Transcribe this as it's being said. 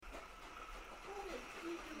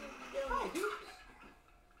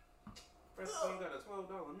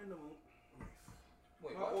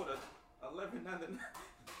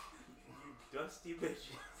You dusty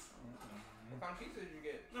bitches. What kind of pizza did you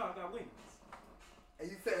get? No, I got wings.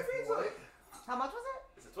 And you said what? How much was it?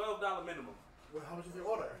 It's a $12 minimum. Well, how much is your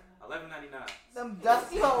order? $11.99. Them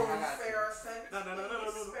dusty hoes. No. I'm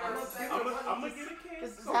gonna get a can.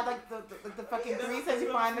 Just have like the fucking grease as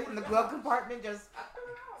you find it in the glove compartment. Just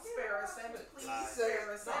Spare a cent, please.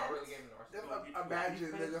 Spare a cent. I really gave him the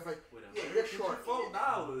Imagine they're just like, yeah, you're short.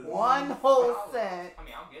 $4. one whole cent. I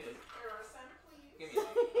mean, I'll get it. Spare a cent, please. Give me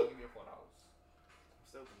I'll give you $4.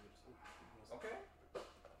 Still gonna get it. Okay.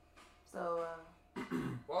 So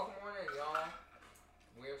Welcome on in,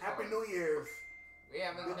 y'all. Happy New Year's. We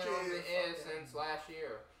haven't been on the air since last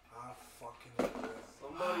year. I fucking love this.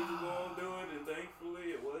 Somebody's gonna do it, and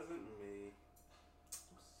thankfully it wasn't me.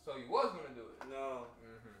 So you was gonna do it? No.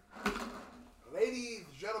 Ladies,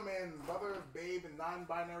 gentlemen, brothers, babe, and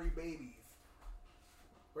non-binary babies.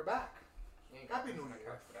 We're back. Happy New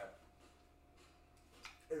Year. For that.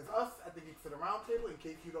 It is us at the Geeks at the Round Table. In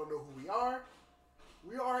case you don't know who we are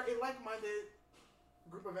a like-minded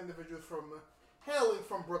group of individuals hailing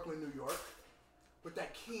from Brooklyn, New York, with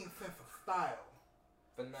that keen sense of style,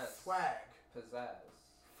 Finesse. swag, Pizzazz.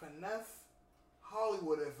 finesse,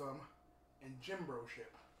 Hollywoodism, and Jimbroship.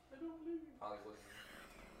 Hollywood.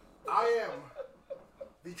 I am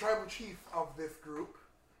the tribal chief of this group.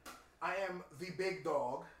 I am the big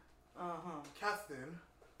dog, Keston,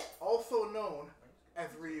 also known as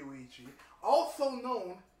Ryuichi, also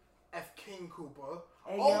known as King Koopa,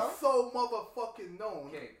 also motherfucking known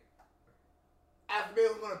Cake. as the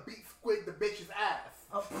man who's gonna beat Squid the bitch's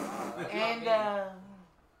ass. and That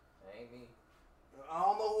ain't me. I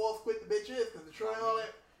don't know who else Squid the bitch is, because the sure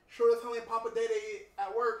as hell ain't Papa Day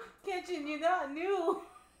at work. Kitchen, you're not new.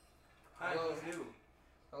 Hi, Hello. who's new?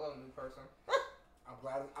 Hello, new person. I'm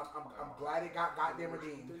glad it got goddamn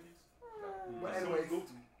redeemed. But anyways,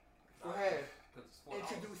 go ahead.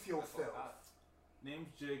 Introduce yourself. Name's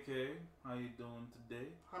JK. How you doing today?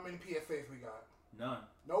 How many PSAs we got? None.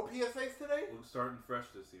 No PSAs today? We're starting fresh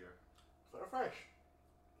this year. Sort of fresh.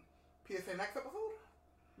 PSA next episode?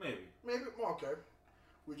 Maybe. Maybe. Well, okay.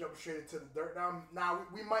 We jump straight into the dirt. Now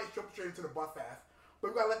we might jump straight into the buff ass,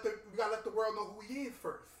 but we gotta let the world know who he is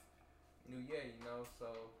first. New year, you know, so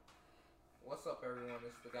what's up, everyone?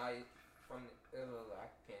 It's the guy from the, I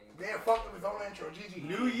can't even. Damn, fuck with his own intro. GG.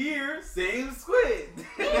 New year, same squid.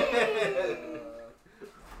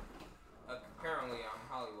 Apparently, I'm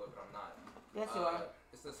Hollywood, but I'm not. Yes, you are.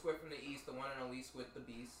 It's the Squid from the East, the one and only Squid the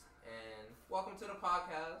Beast, and welcome to the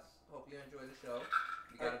podcast. Hope you enjoy the show.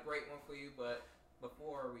 We got a great one for you, but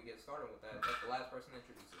before we get started with that, let the last person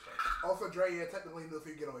introduce herself. Also, Drea technically knew, so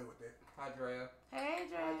you get away with it. Hi, Drea. Hey,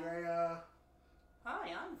 Hi, Dre. Drea.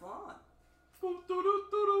 Hi, I'm Vaughn.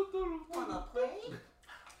 Wanna Wanna play?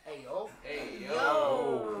 Hey, yo. Hey, yo.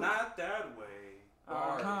 Yo. Not that way.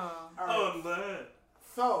 Bars. All right. Unless.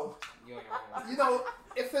 So, You on your own. you know,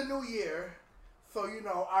 it's a new year, so you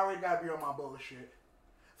know I already gotta be on my bullshit.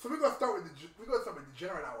 So we're gonna start with the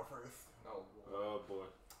degenerate hour first. Oh, boy. Oh boy.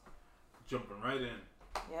 Jumping right in.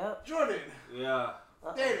 Yep. Jordan, Yeah.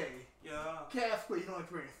 Day, Yeah. can't ask you don't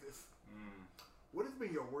experience this. Mm. What has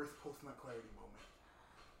been your worst post-nut clarity moment?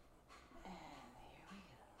 And here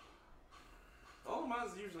we go. All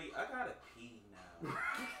mine's usually, I gotta pee now.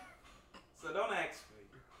 So don't ask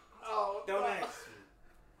me. Oh, Don't no. ask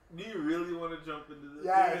me. Do you really want to jump into this?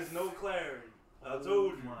 Yeah. There is no clarity. I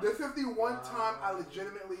told you. my- This is the one time I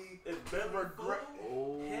legitimately It's better regret.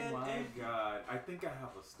 Oh Head my empty. god. I think I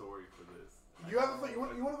have a story for this. You want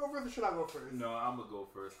to go first, or should I go first? No, I'm gonna go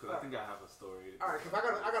first because I think I have a story. All right, because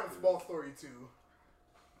I got a small story too.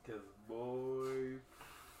 Because boy,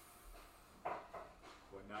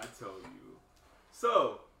 when I tell you,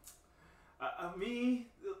 so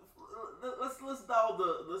let's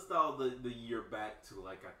dial the year back to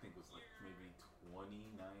like I think it was like maybe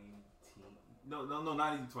 2019. No,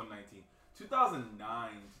 not even 2019. 2009,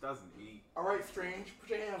 2008. All right, Strange, put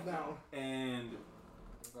your hands down. And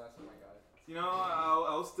Congrats, oh my God. you know,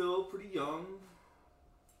 I was still pretty young,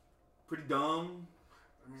 pretty dumb,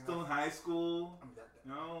 I mean, still in high school. I mean,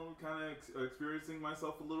 You know, kind of experiencing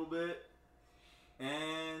myself a little bit,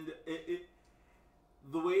 and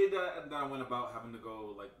the way that I went about having to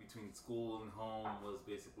go like between school and home was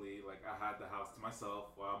basically like I had the house to myself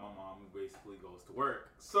while my mom basically goes to work.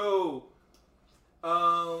 So,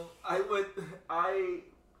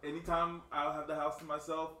 anytime I'll have the house to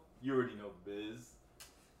myself, you already know the biz.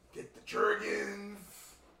 get the Jergens.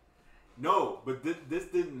 No, but this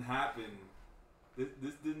didn't happen.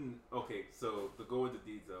 This didn't. Okay, so to go into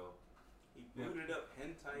detail. He booted up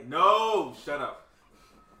hentai. No, shut up.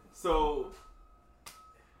 So,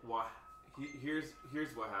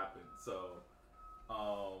 here's what happened. So,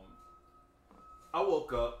 I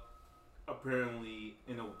woke up apparently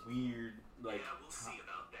in a weird like.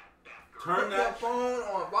 Turn Put your that. phone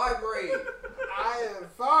on vibrate. I am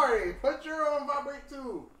sorry. Put your on vibrate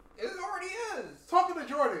too. It already is. Talking to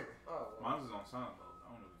Jordan. Oh, Mine's is on silent mode. I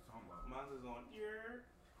don't know what you're talking about. Mine's is on ear.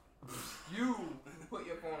 you put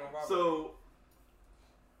your phone on vibrate. So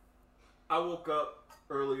I woke up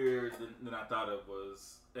earlier than I thought it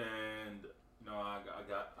was, and I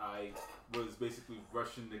was basically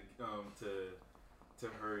rushing to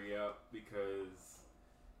hurry up because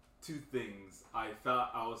two things. I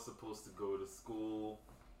thought I was supposed to go to school.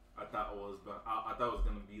 I thought it was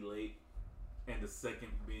gonna be late, and the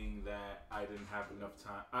second being that I didn't have enough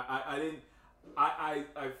time. I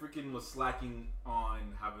freaking was slacking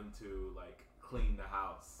on having to like clean the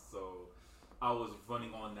house, so I was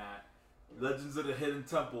running on that Legends of the Hidden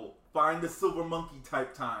Temple, find the silver monkey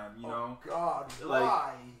type time, you know? Oh God, Like,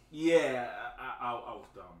 why? Yeah, I was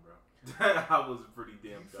dumb, bro. I was pretty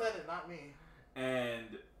damn You dumb. said it, not me.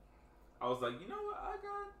 And I was like, you know what? I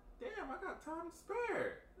got time to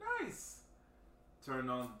spare. Nice. Turned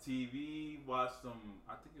on the TV, watched some.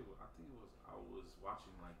 I was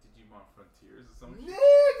watching like Digimon Frontiers or something.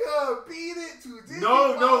 Nigga, beat it to Digimon.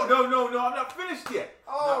 No. I'm not finished yet.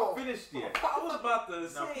 Oh. Not finished yet. I was about to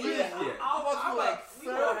say, finished yet. I was I'm like, we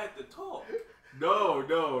sir. gonna have to talk. No. We're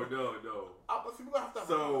gonna have to have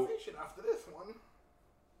a conversation after this one.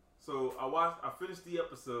 So I finished the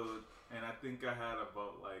episode, and I think I had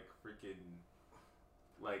about like freaking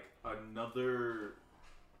like another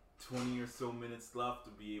 20 or so minutes left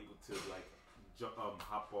to be able to like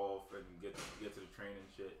hop off and get to the train and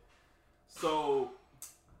shit. So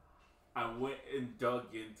I went and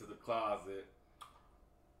dug into the closet.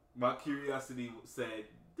 My curiosity said,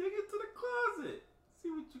 dig into the closet,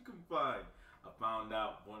 see what you can find. I found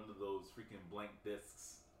out one of those freaking blank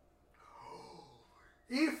discs.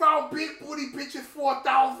 He found Big Booty Bitches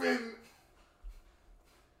 4000.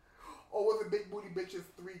 Or was it Big Booty Bitches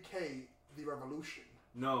 3K, The Revolution?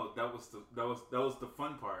 No, that was the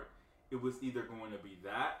fun part. It was either going to be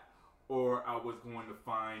that, or I was going to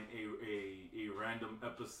find a random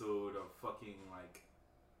episode of fucking like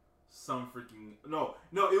some freaking no.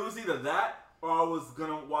 It was either that, or I was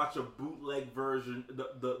gonna watch a bootleg version,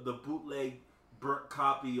 the bootleg burnt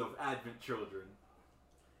copy of Advent Children.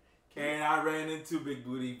 And I ran into Big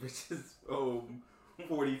Booty Bitches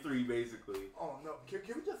 43 basically. Oh no! Can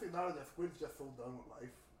we just acknowledge that Squid's just so done with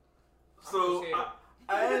life? So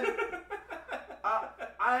I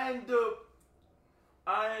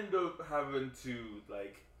end up having to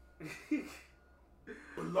like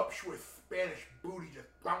Voluptuous Spanish booty just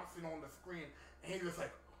bouncing on the screen, and he's just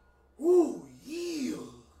like, "Ooh, yeah."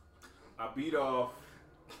 I beat off,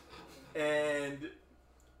 and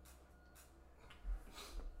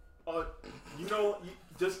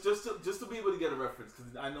just to be able to get a reference,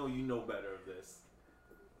 because I know you know better of this.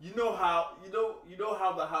 You know how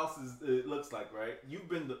the house it looks like, right? You've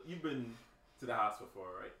been to the house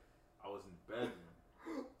before, right? I was in the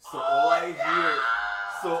bedroom, so all I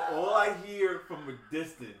hear from a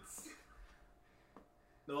distance,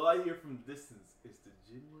 is the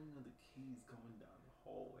jingling of the keys going down the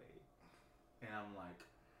hallway, and I'm like,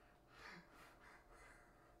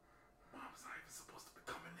 Mom's not even supposed to be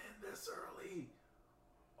coming in this early.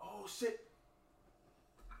 Oh shit.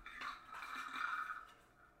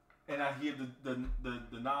 And I hear the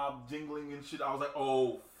knob jingling and shit. I was like,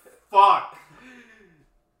 oh, fuck.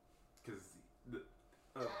 Because,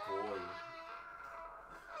 oh boy.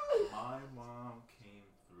 My mom came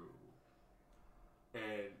through.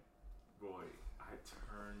 And, boy, I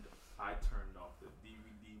turned off the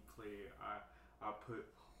DVD player. I put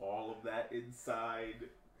all of that inside.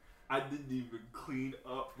 I didn't even clean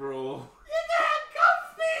up, bro.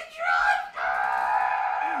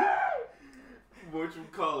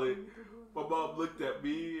 Whatchamacallit? My mom looked at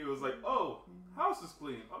me. It was like, "Oh, house is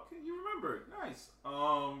clean. Okay, you remember? Nice.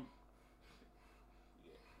 Go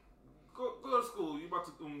to school. You about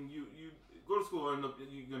to you go to school. You're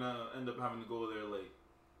gonna end up having to go there late.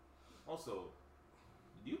 Also,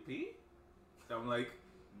 did you pee?" I'm like,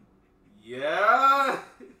 "Yeah."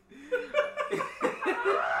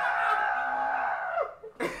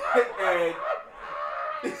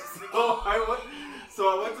 And so I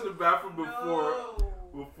went to the bathroom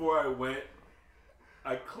before I went.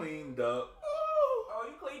 I cleaned up. Oh,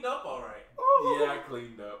 you cleaned up all right. Yeah, I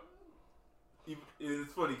cleaned up.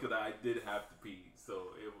 It's funny because I did have to pee,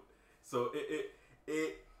 so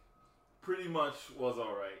it pretty much was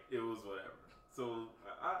all right. It was whatever. So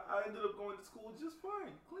I ended up going to school just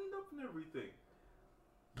fine, cleaned up and everything.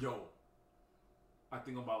 I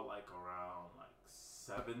think about like around like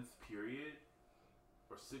 7th period.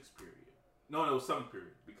 or 6th period. No, it was 7th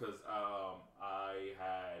period because I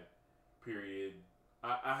had period.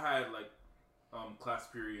 I had like class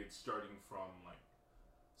periods starting from like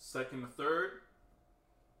 2nd to 3rd,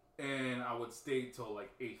 and I would stay till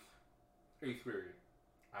like 8th period.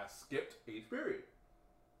 I skipped 8th period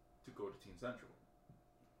to go to Teen Central.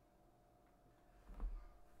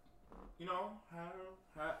 You know,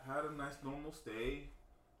 had a nice normal stay.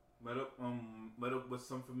 Met up with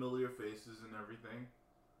some familiar faces and everything,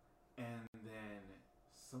 and then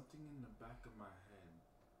something in the back of my head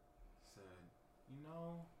said, "You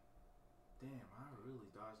know, damn, I really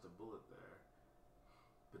dodged a bullet there."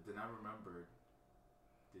 But then I remembered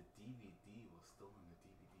the DVD was still in the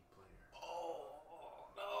DVD player.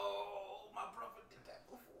 Oh no, my brother did that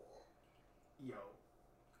before. Yo,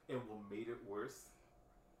 and what made it worse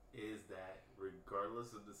is that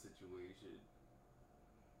regardless of the situation,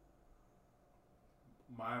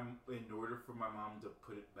 in order for my mom to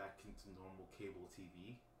put it back into normal cable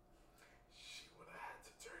TV, She would have had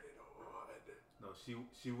to turn it on. no,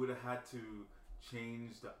 she would have had to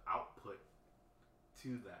change the output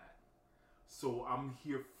to that. So I'm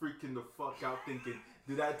here freaking the fuck out thinking,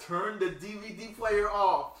 did I turn the DVD player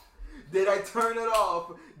off? Did I turn it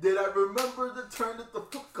off? Did I remember to turn it the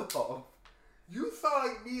fuck off? You sound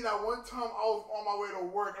like me that one time I was on my way to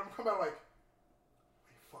work. I'm coming out like,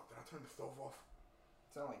 wait, fuck, did I turn the stove off?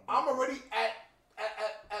 Sound like I'm already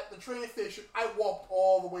at the train station. I walked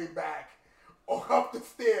all the way back, up the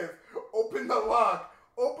stairs, open the lock,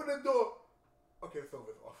 open the door. Okay, the stove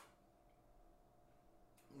is off.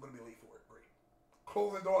 I'm gonna be late for work. Great.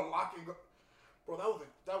 Close the door, lock it. Bro,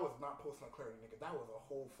 that was not personal clarity, nigga. That was a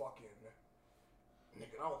whole fucking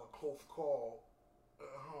nigga. That was a close call. I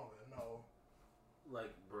don't even know.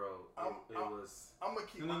 Like, bro, it was. I'm gonna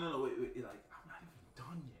keep. No, wait. Like, I'm not even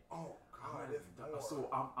done yet. Oh I'm God, not it's even done. more. So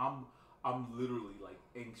I'm literally like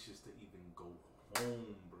anxious to even go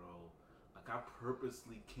home, bro. Like I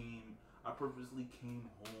purposely came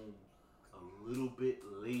home a little bit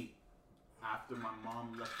late after my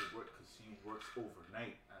mom left to work because she works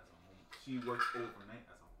overnight as a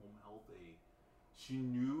home health aide. She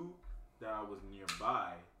knew that I was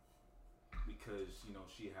nearby because you know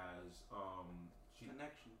she has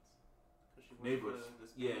Connections. 'Cause she works neighbors. for the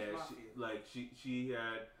Spanish mafia. She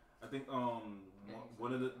had, I think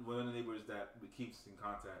one of the neighbors that we keep in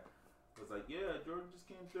contact was like, yeah, Jordan just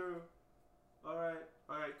came through. All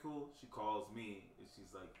right, cool. She calls me and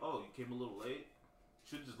she's like, oh, you came a little late.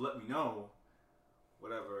 Should just let me know.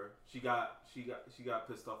 Whatever. She got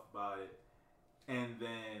pissed off about it, and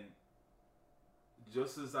then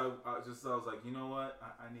just as I was like, you know what,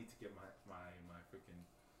 I need to get my freaking.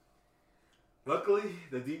 Luckily,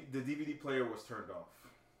 the DVD player was turned off.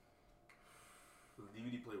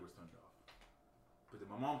 But then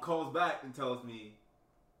my mom calls back and tells me,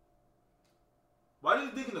 why did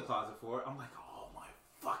you dig in the closet for? I'm like, oh my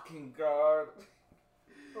fucking God.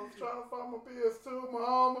 I was trying to find my PS2,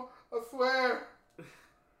 Mom. I swear.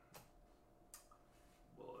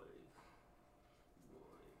 Boy.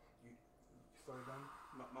 You started done?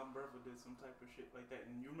 My brother did some type of shit like that.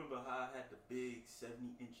 And you remember how I had the big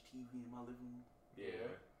 70-inch TV in my living room?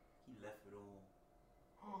 Yeah. He left it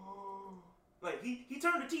on. Like, he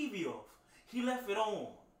turned the TV off. He left it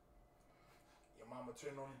on. Your mama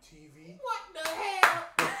turned on the TV. What the hell?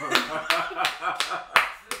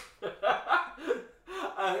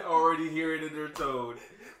 I already hear it in their tone.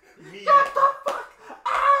 Me Get at, the fuck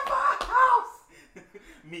out of my house!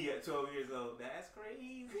 me at 12 years old. That's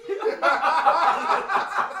crazy.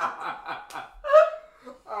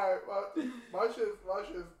 Alright, my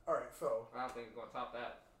shit's. Alright, so. I don't think it's gonna top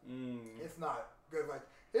that. It's not. Because, like,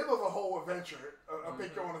 it was a whole adventure, a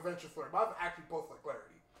pick your own adventure story. But I've actually posted like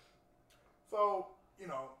clarity. So, you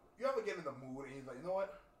know, you ever get in the mood and he's like, you know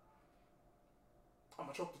what? I'm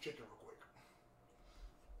gonna choke the chicken real quick.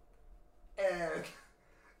 And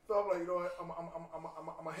so I'm like, you know what? I'm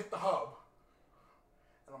gonna hit the hub.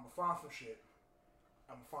 And I'm gonna find some shit.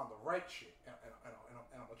 I'm gonna find the right shit. And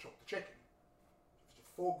I'm gonna choke the chicken.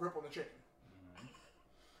 Just full grip on the chicken.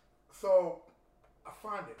 So, I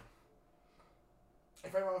find it.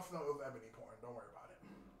 If anyone wants to know, it was ebony porn. Don't worry about it.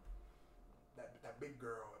 That big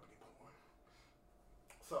girl ebony porn.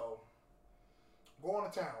 So, going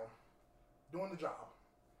to town, doing the job.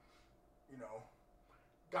 You know,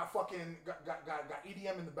 got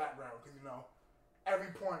EDM in the background because you know every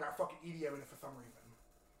porn got fucking EDM in it for some reason.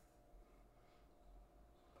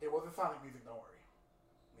 It wasn't Sonic music. Don't worry.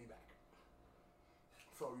 Lean back.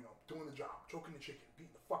 So you know, doing the job, choking the chicken,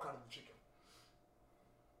 beating the fuck out of the chicken.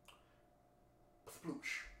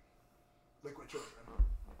 Sploosh. Liquid children.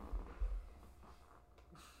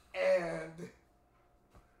 And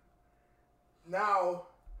Now,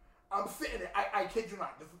 I'm sitting there. I kid you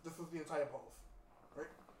not. This is the entire pose. Right?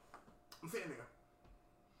 I'm sitting there.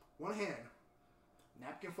 One hand,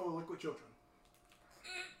 napkin full of liquid children.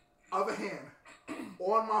 Other hand,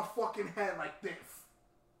 on my fucking head like this.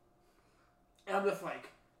 And I'm just like,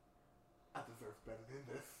 I deserve better than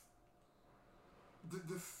this.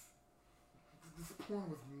 This porn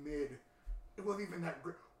was mid. It wasn't even that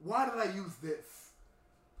great. Why did I use this?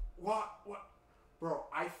 What? Bro,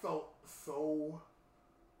 I felt so...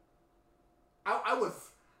 I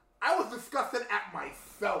was disgusted at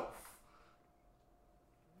myself.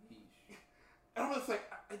 Yeesh. And I was like,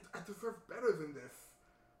 I deserve better than this.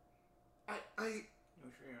 No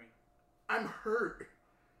sharing. I'm hurt.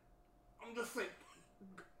 I'm just like,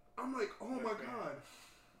 oh my god.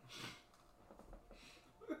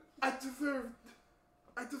 I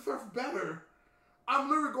deserve better. I'm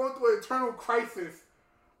literally going through an internal crisis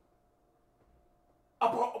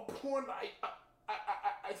about a porn that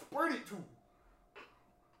I spurted to.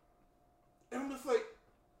 And I'm just like,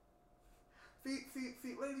 see,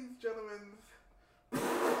 ladies and gentlemen.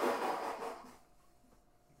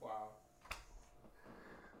 Wow.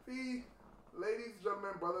 See, ladies,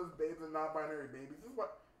 gentlemen, brothers, babes, and non-binary babies. This is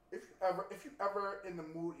what if you ever in the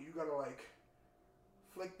mood, you gotta like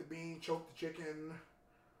flick the bean, choke the chicken,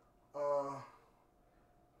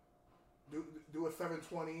 do a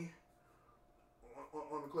 720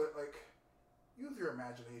 on the clip. Like, use your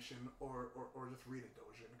imagination or just read it,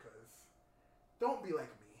 Dojin, because don't be like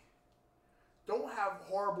me. Don't have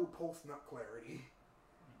horrible post-nut clarity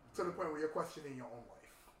to the point where you're questioning your own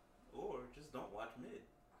life. Or just don't watch mid.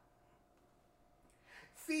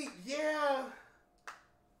 See, yeah,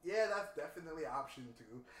 that's definitely an option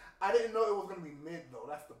too. I didn't know it was gonna be mid though.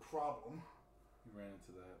 That's the problem. You ran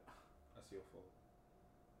into that. That's your fault.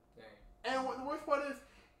 Dang. And what the worst part is,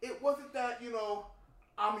 it wasn't that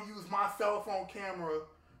I'm gonna use my cell phone camera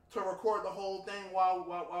to record the whole thing while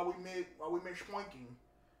we make schwanking.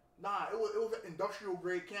 Nah, it was an industrial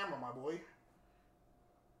grade camera, my boy.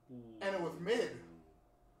 Ooh. And it was mid.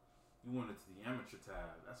 You went into the amateur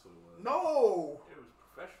tab. That's what it was. No. It was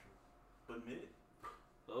professional, but mid.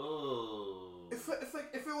 Oh. It's like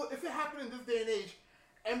if it happened in this day and age,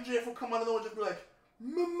 MJF would come out of nowhere and just be like,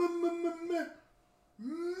 mid,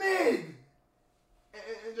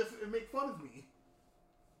 and just make fun of me.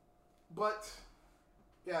 But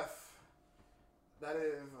yes, that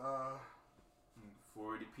is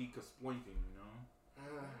 480p Kaspoinking, you know.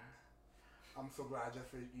 I'm so glad I just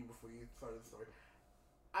finished eating before you started the story.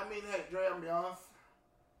 I mean, hey, Dre, I'm gonna be honest.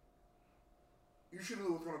 You should knew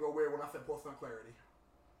it was gonna go weird when I said post on clarity.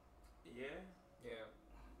 Yeah. Yeah.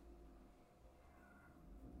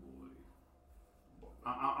 Boy,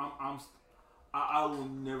 I will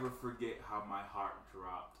never forget how my heart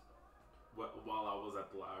dropped while I was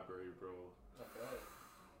at the library, bro. Okay.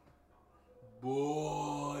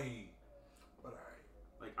 Boy. But alright.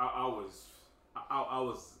 Like I was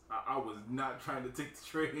not trying to take the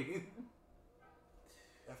train.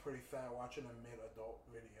 That's pretty sad watching a mid-adult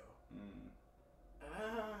video.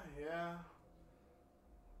 Yeah.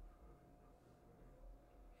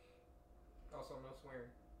 Also, no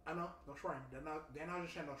swearing. I know, no swearing. They're not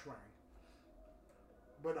just saying no swearing.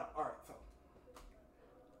 But alright, so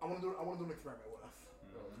I wanna do an experiment with us.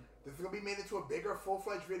 This is gonna be made into a bigger,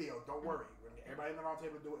 full-fledged video. Don't worry. We're gonna get everybody in the round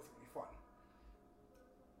table to do it. It's gonna be fun.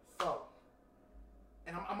 So,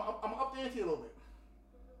 and I'm up the ante a little bit.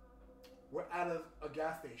 We're at a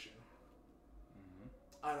gas station.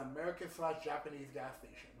 An American/Japanese gas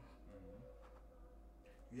station.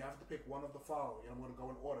 You have to pick one of the following. I'm going to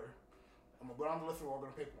go in order. I'm going to go down the list and we're all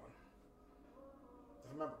going to pick one.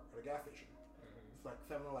 Just remember, at a gas station. It's like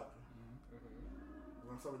 7-Eleven.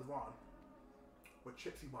 We're going to start with Devon. What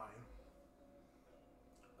chips you buying?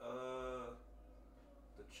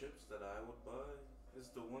 The chips that I would buy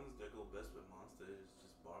is the ones that go best with Monster. It's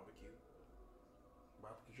just barbecue.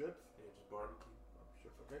 Barbecue chips? Yeah, just barbecue. Barbecue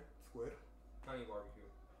chips, okay. Squid. Honey barbecue.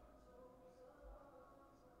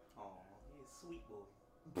 Oh, he's a sweet boy.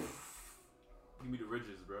 Give me the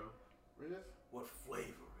ridges, bro. Ridges? What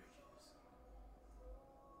flavor ridges?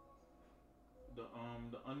 The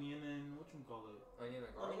onion and whatchamacallit? Onion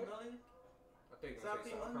and garlic? Onion? I think Sour it's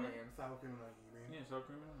cream sour onion? onion. Sour cream and onion, you mean? Yeah, sour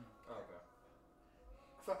cream and onion. Oh, okay.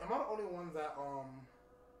 So am I the only one that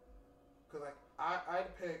cause like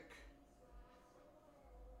I'd pick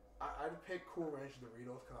Cool Ranch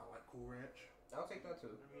Doritos because I like Cool Ranch. I'll take that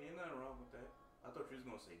too. I mean, ain't nothing wrong with that. I thought you was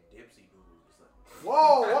gonna say Dipsy Doodles or something.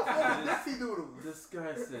 Whoa, what's wrong with Dipsy Doodles? This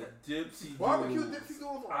guy said Dipsy Barbecue Doodles. Dipsy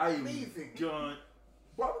Doodles are I'm amazing. done.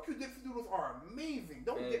 Barbecue Dipsy Doodles are amazing.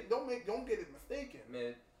 Don't get it mistaken.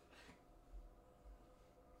 Mid.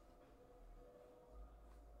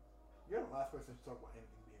 You're the last person to talk about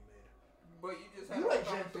anything being mid. But you just had You a like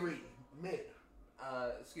Gen conversation. 3 mid.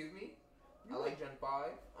 Excuse me? I like Gen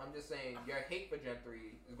 5. I'm just saying your hate for Gen 3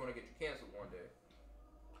 is going to get you canceled one day.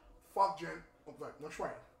 Fuck Gen. Oh, sorry, no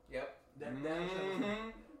shrine. Yep.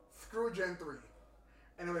 Screw Gen 3.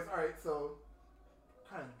 Anyways, alright, so what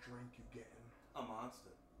kind of drink you getting? A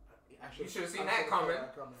monster. You should have seen that coming.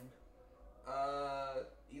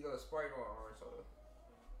 Either a Sprite or an orange soda.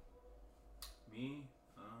 Me,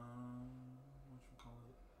 what you call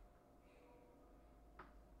it?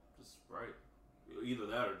 Just Sprite. Either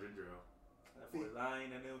that or ginger ale. That boy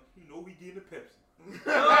lying and you know he getting a Pepsi.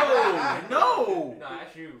 No! Nah,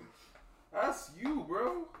 that's you. That's you,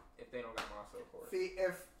 bro. If they don't got monster, of course. See,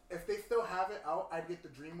 if they still have it out, I'd get the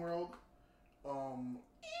Dream World.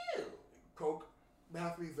 Ew. Coke. It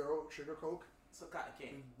has to be zero sugar Coke. It's a cotton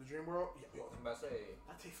candy. The Dream World. Yeah, yo, I'm about to say.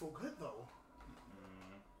 that tastes so good though.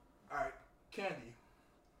 Alright, candy.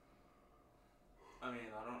 I mean,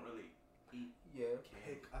 I don't really eat Yeah. candy.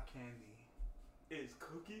 Pick a candy. Is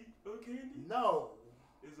cookie a candy? No.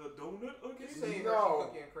 Is a donut a Just candy? say No. Hershey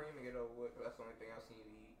cookie and cream and get over with. That's the only thing I've seen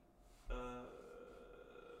you eat.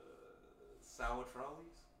 Sour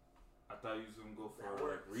trolleys? I thought you was gonna go for That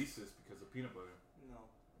like works. Reese's because of peanut butter. No.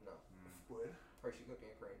 No. Would. Hershey cookie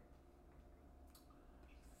and cream.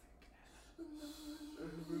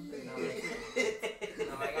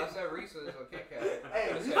 No, like I said, Reese's or Kit Kat. Hey, I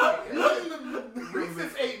could have said Kit Kat.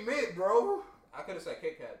 Reese's ain't mid, bro. I could have said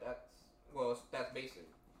Kit Kat. That's basic.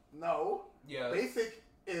 No. Yeah. Basic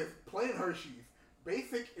is plain Hershey's.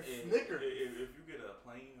 Basic is Snickers. If you get a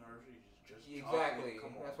plain Hershey's, just Exactly. chocolate,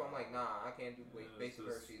 come on. That's why I'm like, nah, I can't do basic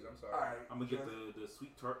this- Hershey's. I'm sorry. Alright. I'm gonna get the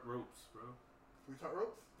sweet tart ropes, bro. Sweet tart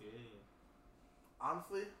ropes? Yeah.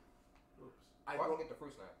 Honestly, Ropes. I'd Why go, don't get the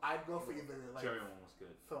fruit snack? I'd go for either like Cherry one was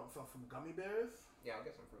good. some gummy bears, Yeah, I'll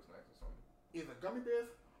get some fruit snacks or something. either gummy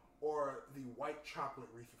bears or the white chocolate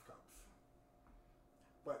Reese's cups.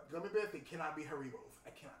 But gummy bears, they cannot be Haribos.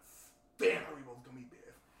 I cannot stand Haribos gummy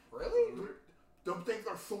bears. Really? Them things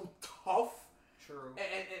are so tough True.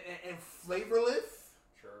 and flavorless.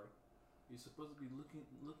 True. You're supposed to be looking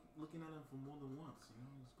at them for more than once. You know,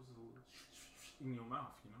 you're supposed to in your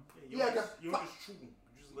mouth. You know. Yeah, you don't just chew them.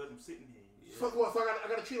 You just let them sit in here. Yeah. So what? So I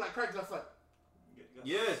gotta treat like crack, just like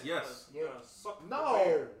Yes. You gotta suck the no.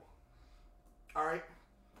 bear. All right,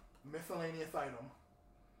 miscellaneous item.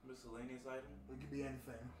 Miscellaneous item. It could be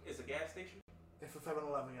anything. It's a gas station. It's a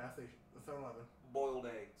 7-Eleven gas station. The 7-Eleven. Boiled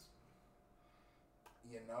eggs.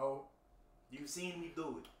 You know, You've seen me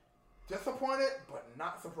do it. disappointed but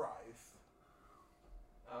not surprised.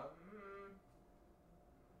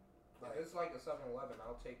 If it's like a 7-Eleven,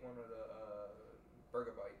 I'll take one of the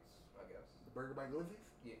burger bites, I guess. The Burger by Glizzy's.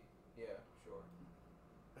 Yeah, sure.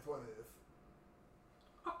 That's what it is.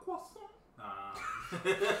 A croissant.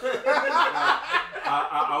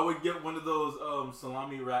 I would get one of those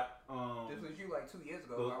salami wrap. This was you like 2 years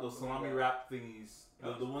ago. Those salami wrap thingies.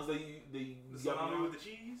 The ones that you The salami with the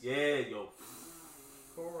cheese. Yeah, yo.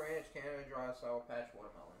 Cool Ranch, Canada Dry, Sour Patch,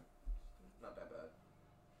 Watermelon. Not that bad.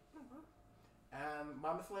 And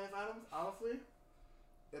my miscellaneous items, honestly,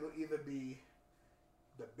 it'll either be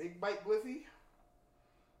the Big Bite Glizzy,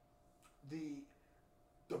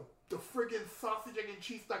 the friggin' sausage, egg, and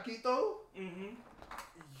cheese taquito. Mm-hmm.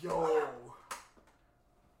 Yo.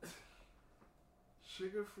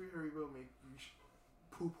 Sugar-free Haribo make you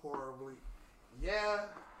poop horribly. Yeah.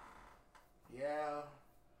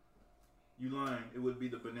 You lying? It would be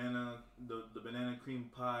the banana cream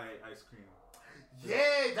pie ice cream.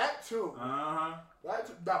 Yeah, that too. But Nah.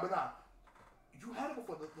 You had it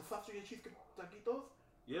before, the sausage and cheese taquitos?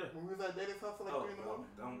 yeah. When we was at Daddy's house for like 3 in the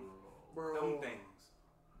morning? Bro. Them things.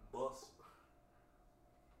 Bust.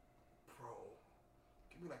 Bro.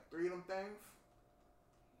 Give me like 3 of them things.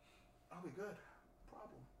 I'll be good.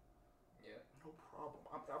 Problem. Yeah. No problem.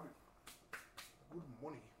 I'll be good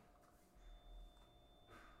money.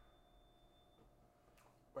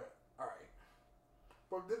 But, alright.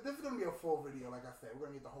 But this is going to be a full video, like I said.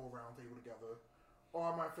 We're going to get the whole round table together.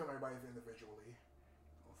 Or I might film everybody's individually.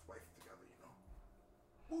 We'll splice it together, you know.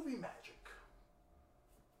 Movie magic.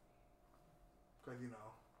 Because, you know,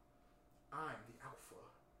 I'm the alpha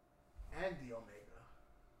and the omega.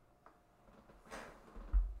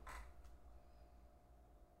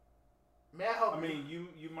 May I help I you? mean,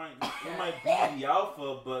 you might be the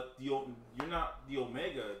alpha, but you're not the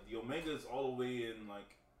omega. The omega is all the way in like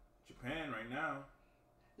Japan right now.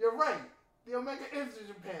 You're right. The omega is in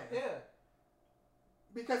Japan. Yeah.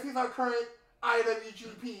 Because he's our current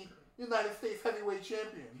IWGP United States Heavyweight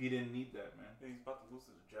Champion. He didn't need that, man. He's about to lose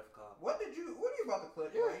to Jeff Cobb. What are you about to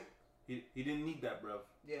clip, Yeah. right? He didn't need that, bro.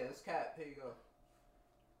 Yeah, it's Cat. Here you go.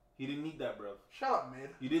 He didn't need that, bro. Shut up,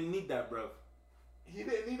 mid. You didn't need that, bro. He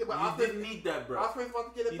didn't need it, but You didn't need that, bro. Osprey's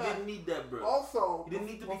about to get it You back. didn't need that, bro. Also, You didn't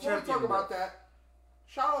need to be before we champion, talk bro. about that,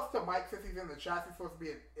 shout outs to Mike since he's in the chat. He's supposed to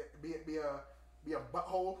be a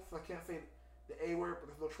butthole, so I can't say the A word, but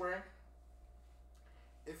there's no swearing.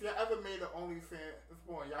 If y'all ever made an OnlyFans, this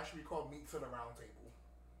boy, y'all should be called Meats at the Round Table.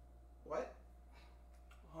 What?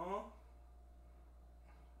 Huh?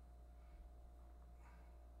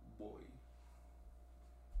 Boy.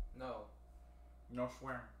 No. No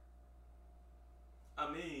swearing.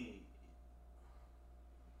 I mean,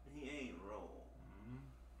 he ain't wrong.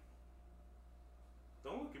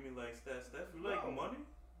 Don't look at me like that, Steph. You like No. money?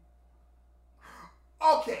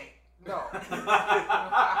 Okay, no. They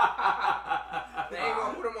ain't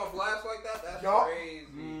gonna put him on blast like that? That's Yup.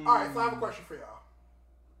 crazy. All right, so I have a question for y'all.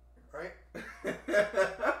 Right?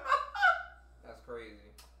 That's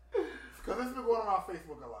crazy. Because this has been going on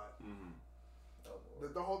Facebook a lot. Oh, boy.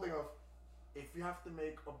 The whole thing of if you have to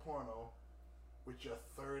make a porno with your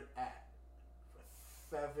third act for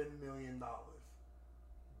 $7 million,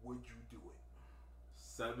 would you do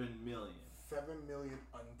it? $7 million. $7 million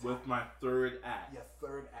untapped. With my third act. Your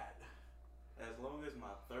third act. As long as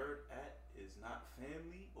my third act is not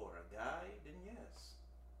family or a guy, then yes.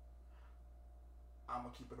 I'm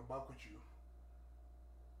gonna keep it a buck with you.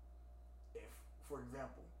 If, for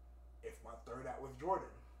example, if my third act was Jordan,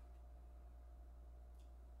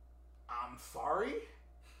 I'm sorry,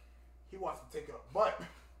 he wants to take it up, but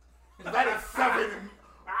that is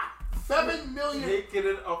 $7 million Taking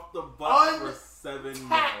it up the butt for $7 million.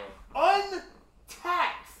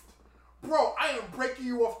 untaxed. Bro, I am breaking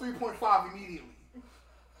you off 3.5 immediately.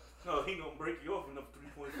 No, he gonna break you off enough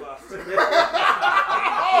 3.5.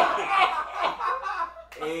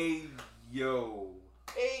 Hey, yo.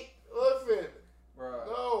 Hey, listen, Bruh.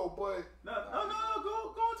 no, but No,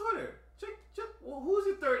 go on Twitter. Check. Well, who's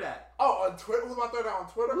your third act? on Twitter, who's my third act on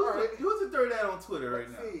Twitter? All right. Who's the third act on Twitter right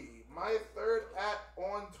Let's now? see. My third act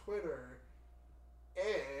on Twitter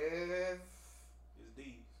is. It's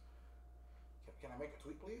D's. Can I make a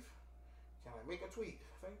tweet, please? Can I make a tweet?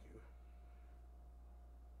 Thank you.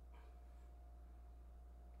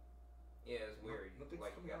 Yeah, it's weird. Nothing's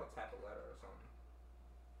Like, you coming gotta up. tap a letter or something.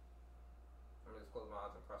 I'm just close my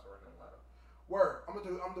eyes and press a random letter. Word. I'm gonna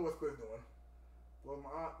do what Squid's doing. Close my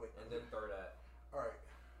eye. Wait. And then third act. All right.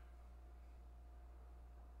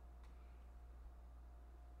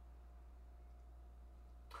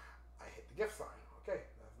 I hit the gift sign. Okay,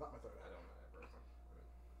 that's not my third I act. don't know that person.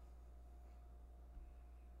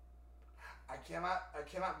 I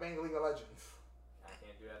cannot bang League of Legends. I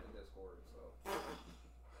can't do that in Discord, so.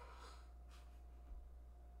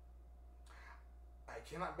 I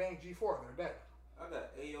cannot bang G4. They're dead. I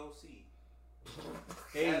got AOC.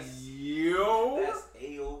 Hey, That's- yo. That's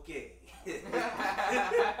A-OK.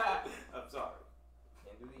 I'm sorry.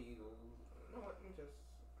 Can't do the Eagles. You know what? Let me just.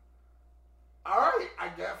 All right. I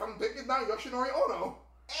guess I'm taking down Yoshinori Ono.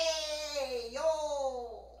 Hey,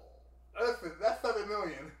 yo. Listen, that's $7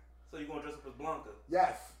 million. So you gonna dress up as Blanca?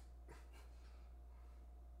 Yes.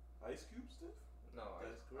 Ice Cube stuff? No,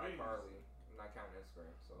 That's crazy. iCarly. I'm not counting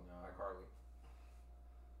Instagram, so No. iCarly.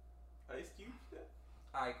 Ice Cube stuff?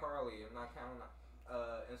 iCarly. I'm not counting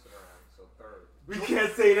Instagram, so third. We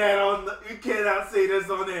can't say that on the. We cannot say this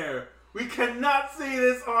on air. We cannot say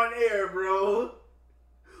this on air, bro.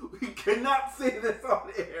 We cannot say this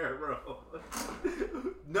on air, bro.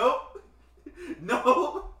 Nope.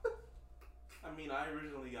 No. I mean, I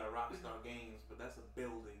originally got Rockstar Games, but that's a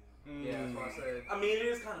building. Yeah, that's what I said. I mean, it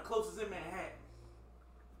is kind of close. It's in Manhattan.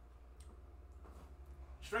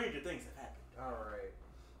 Stranger things have happened. Alright.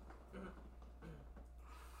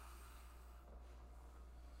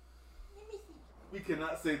 Let me see. We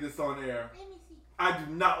cannot say this on air. Let me see. I do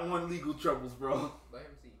not want legal troubles, bro. Let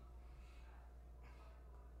him see.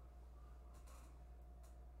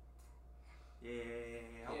 Yeah.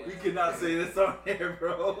 Yeah. We cannot say this on air,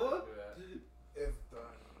 bro. Do that. It's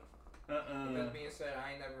done. With that being said,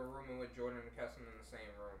 I ain't never rooming with Jordan and Keston in the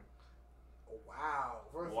same room. Oh, wow.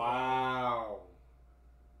 Wow.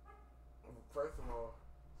 First of all,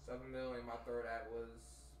 7 million. My third act was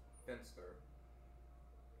Finster.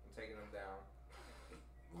 I'm taking him down.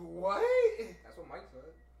 what? That's what Mike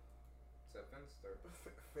said. Said Finster.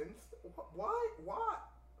 Finster? Why? Why?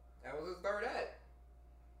 That was his third act.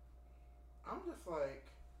 I'm just like,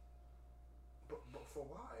 but for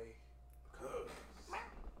why? Cause.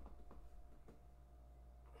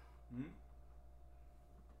 Hmm?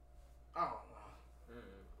 I don't know.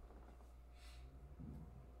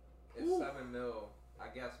 It's Ooh. 7 mil. I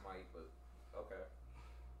guess, Mike, but okay.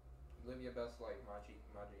 Live your best life, my G.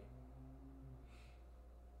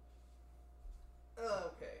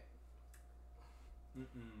 Okay.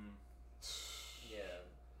 Yeah,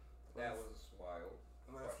 that was wild.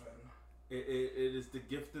 Listen. It is the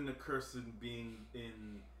gift and the curse in being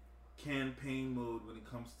in campaign mode when it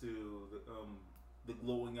comes to the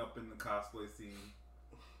glowing up in the cosplay scene.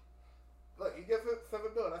 Look, he gets it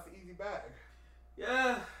 $7 billion. That's an easy bag.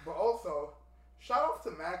 Yeah. But also, shout out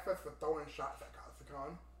to MagFest for throwing shots at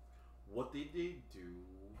Katsucon. What they did do.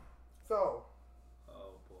 So,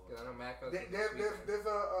 oh boy. Cause I know Mac goes there's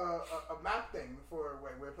a map thing for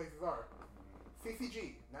where places are.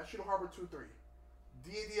 CCG, National Harbor 2-3.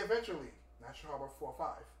 D&D Adventure League, National Harbor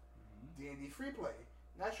 4-5. D&D Free Play,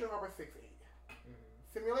 National Harbor 6-8.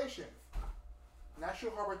 Simulations,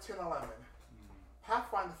 National Harbor 10-11.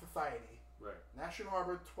 Pathfinder Society, right. National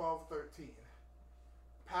Harbor 12-13.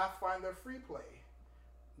 Pathfinder Free Play,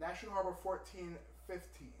 National Harbor 14-15.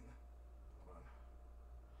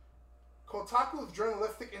 Kotaku's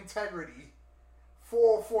Journalistic Integrity,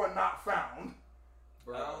 404 Not Found.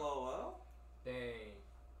 Bro. LOL? Dang.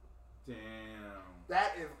 Damn.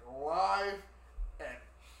 That is live and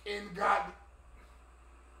in God.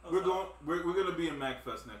 We're gonna be in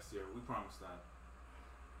MagFest next year. We promise that.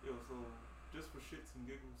 Yo, so just for shits and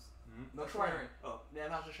giggles. No swearing. Oh. Yeah,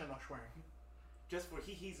 not just no swearing. Just for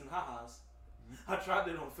hee-hees and ha-has. I tried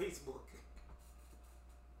it on Facebook.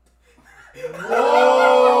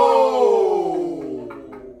 Oh!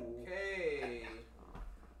 Okay.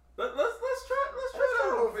 Let's try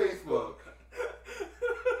that on Facebook.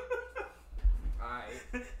 Alright.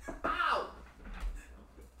 Ow!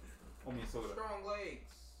 Oh, me soda. Strong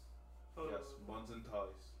legs. Yes, buns and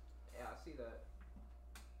ties. Yeah, I see that.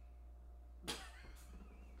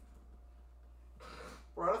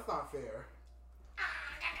 Bro, that's not fair.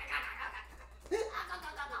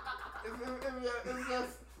 It's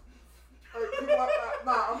just like people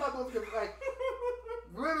nah, I'm not doing this because like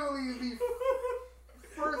literally the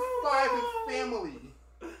first 5 is family.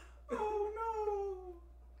 Oh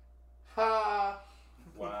Ha.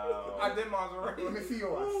 no! Wow. I did mine already. Let me see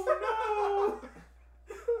yours.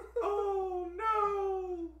 Oh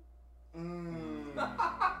no! Oh no!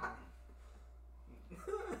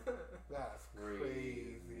 That's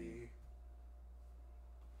crazy.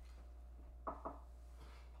 I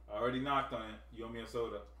already knocked on it. You owe me a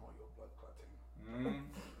soda. Oh, your blood clotting.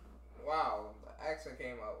 Wow, the accent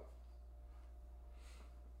came out.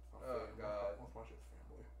 Oh, Oh, God. Most my shit's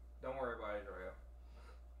family. Don't worry about it, Drea.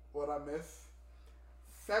 What I miss?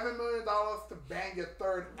 $7 million to bang your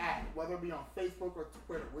third act, whether it be on Facebook or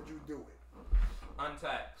Twitter. Would you do it?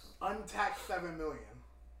 Untaxed. Untaxed $7 million.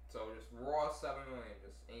 So just raw $7 million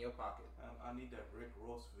just in your pocket. I need that Rick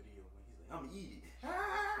Ross video when he's like, I'm eating.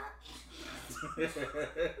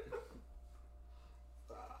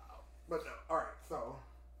 But alright, so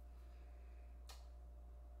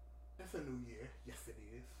it's a new year. Yes, it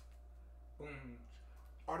is. Boom.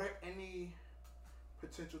 Are there any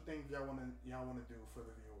potential things y'all wanna do for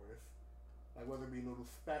the viewers? Like whether it be little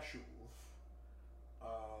specials,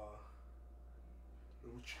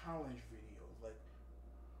 little challenge videos. Like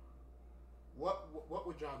what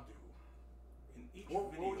would y'all do? In each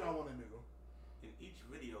What video, would y'all want to do? in each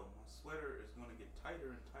video, my sweater is going to get tighter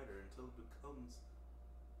and tighter until it becomes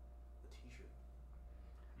a t-shirt.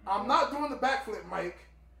 I'm not doing the backflip, Mike.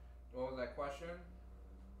 What was that question?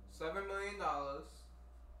 $7 million. How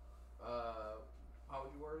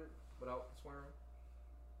would you word it without swearing?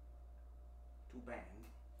 To bang.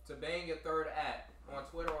 To bang your third act on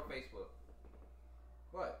Twitter or Facebook.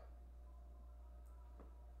 What?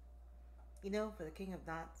 You know, for the king of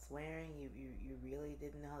not swearing, you really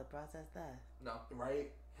didn't know how to process that. No.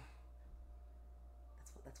 Right?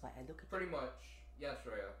 That's why I look at Pretty much. Yes,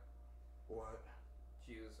 Shreya. What?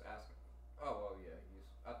 She was asking. Oh, well, yeah.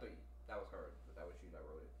 I thought that was her, but that was you that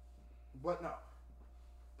wrote it. But no.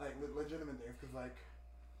 Like, legitimate things, because, like,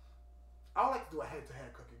 I would like to do a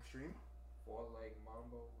head-to-head cooking stream. 4-leg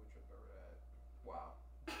mambo with your third act. Wow.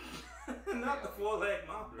 Not the 4-leg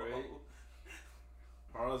mambo. Right.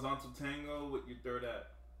 Horizontal tango with your third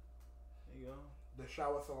act. There you go. The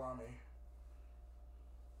shower salami.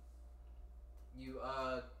 You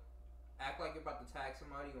act like you're about to tag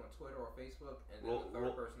somebody on Twitter or Facebook, and then the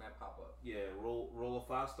third person that pop up. Yeah, roll a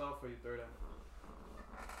 5-star for your third act.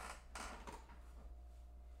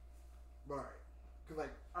 But alright. Because,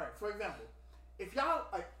 like, alright, for example, if y'all,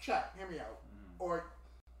 like, chat, hear me out, or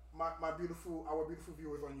our beautiful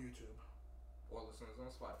viewers on YouTube, Or listeners on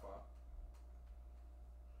Spotify.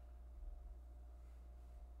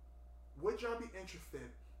 would y'all be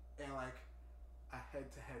interested in, like, a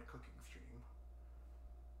head-to-head cooking stream?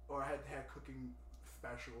 Or a head-to-head cooking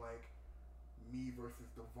special, like, me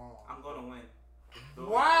versus Devon? I'm going to win. So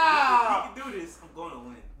Wow. If we can do this, I'm gonna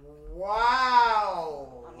win.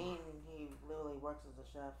 Wow. I mean, he literally works as a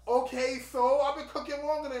chef. Okay, so I've been cooking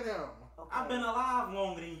longer than him. Okay. I've been alive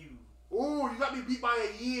longer than you. Ooh, you got me beat by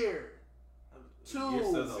a year. Year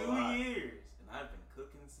says a 2 lot. years, and I've been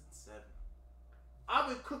cooking since 7. I've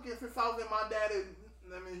been cooking since I was in my daddy.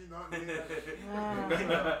 I mean, you know what I mean?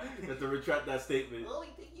 You have to retract that statement. The only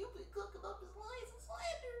thing you've been cooking up is lies and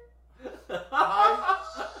slander.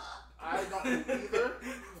 I don't do either.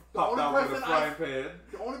 Popped out with a frying pan.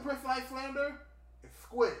 The only person I slander is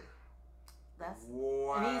Squid. That's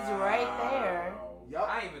Wow. and he's right there. Yup.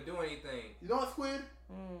 I ain't even do anything. You know what, Squid?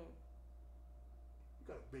 Mm. You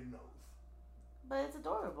got a big nose. But it's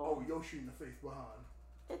adorable. Oh, Yoshi in the face behind.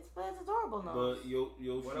 But it's adorable nose. But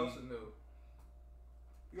Yoshi. What else is new?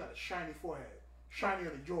 You got a shiny forehead. Shiny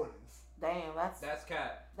on the Jordans. Damn, That's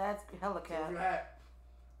cat. that's hella So you cat. had.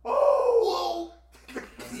 Oh!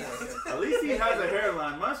 At least he has a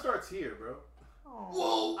hairline. Mine starts here, bro.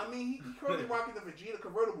 Oh. I mean, he currently rocking the Vegeta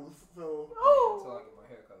convertibles, so Until Oh. I get my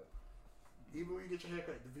hair cut. even when you get your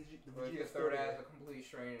haircut, the Or if Vegeta you're still third there. as a complete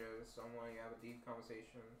stranger, someone you have a deep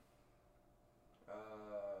conversation.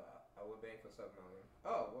 I would bank for $7 million.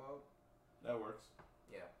 Oh well, That works.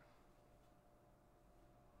 yeah.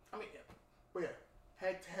 I mean, yeah. But yeah,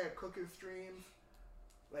 head-to-head cooking streams,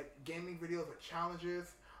 like gaming videos with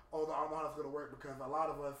challenges. Although I don't know how it's gonna work because a lot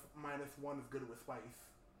of us -1 is good with spice.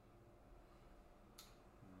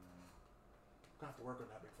 Gonna have to work on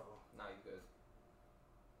that, big fella. Nah, you good.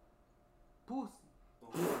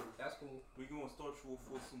 Pussy. That's cool. We gonna start you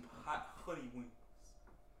for some hot honey wings.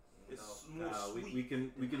 It's No. more Nah, sweet. we can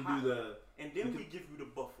do hot. the. And then we we give you the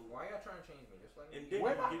buffalo. Why y'all trying to change me? Just let me. And then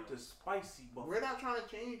We're you not- get the spicy buffalo. We're not trying to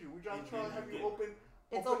change you. We're just And trying to then have you you get- open.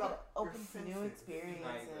 It's open open, up your open to new senses. Then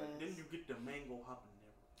experiences. you get the mango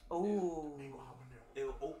habanero. Ooh. Mango habanero.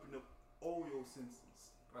 It'll open up all your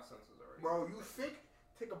senses. My senses already. Bro, you sick?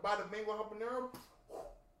 Take a bite of mango habanero,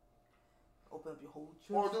 Open up your whole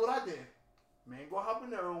chest. or do what I did. Mango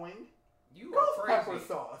habanero wing, You ghost are pepper crazy.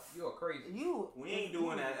 sauce. You are crazy. You. We ain't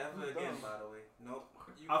doing that you ever again, dumb. by the way. Nope.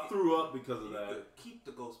 You I can- threw up because of you that. could keep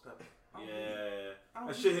the ghost pepper. I don't need- Yeah. I don't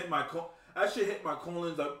That need shit hit my that shit hit my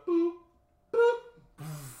colons like boop, boop,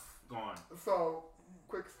 gone. So,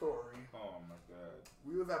 quick story. Oh my god.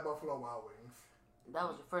 We was at Buffalo Wild Wings, That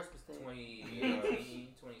was your first mistake.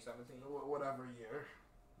 2018, 2017. whatever year.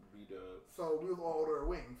 Beat up. So we was all order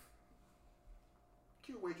wings.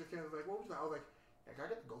 Cute waitress came and was like, "What was that?" I was like, "Yeah, can I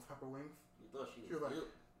get the ghost pepper wings?" You thought she She was was like,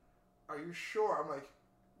 good. "Are you sure?" I'm like,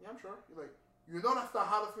 "Yeah, I'm sure." He's like, "You know that's the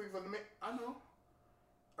hottest wings on the menu." I know.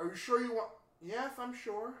 "Are you sure you want?" "Yes, I'm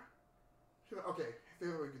sure." She's like, "Okay,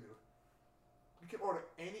 here's what we can do. You can order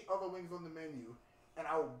any other wings on the menu, and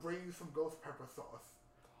I will bring you some ghost pepper sauce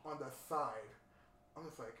on the side." I'm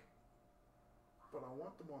just like, "But I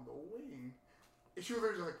want them on the wing." And she was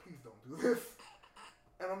literally just like, "Please don't do this."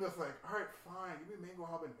 And I'm just like, "All right, fine. Give me mango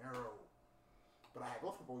habanero." But I had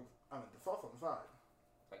ghost pepper wings. I mean, the sauce on the side.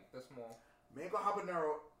 Like this small. Mango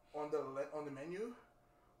habanero on the menu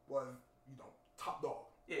was, top dog.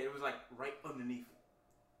 Yeah, it was like right underneath it.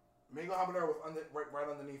 Mango habanero was right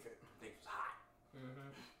underneath it. It was hot.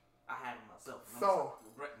 Mm-hmm. I had it myself. And So, I was like,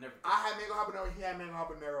 regretting everything. I had mango habanero. He had mango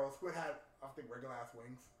habanero. Squid had, I think, regular ass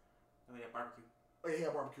wings. Oh yeah, barbecue. Oh yeah, he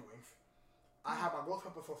had barbecue wings. I had my ghost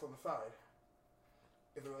pepper sauce on the side.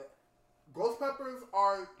 Is it right? Ghost peppers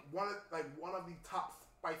are one of the top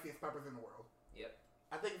spiciest peppers in the world. Yep.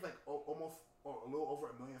 I think it's like almost or a little over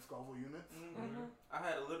 1 million Scoville units. Mm-hmm. I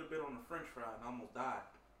had a little bit on the French fry and I almost died.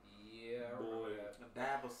 Yeah, I remember Boy. that. A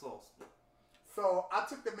dab of sauce. So I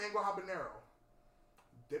took the mango habanero,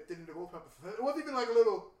 dipped it in the ghost pepper sauce. It wasn't even like a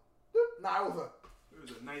little. Doop. Nah, it was a. It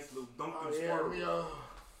was a nice little dunk Oh and yeah, swirl.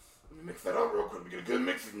 let me mix that up real quick. We get a good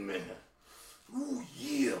mix in there. Ooh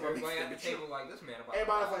yeah. Let me Everybody mix at the that table like this man about.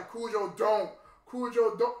 Everybody's like, Cujo, don't.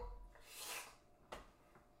 Cujo, don't.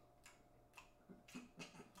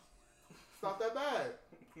 It's not that bad.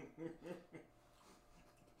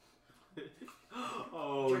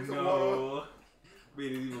 Oh Drink some no.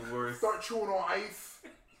 Made it even worse. Start chewing on ice.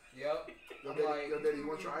 Yep. Yo, I'm daddy, like, yo, daddy, you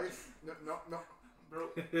want your ice? No. Bro,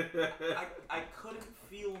 I couldn't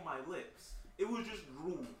feel my lips. It was just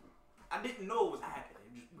drool. I didn't know it was happening.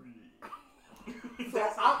 Just So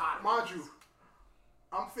That's how hot it mind was. you,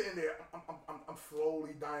 I'm sitting there. I'm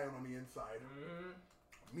slowly dying on the inside.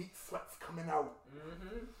 mm-hmm. Meat sweats coming out.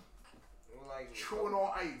 Mm-hmm. Like Chewing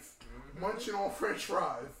on ice. Mhm. Munching on French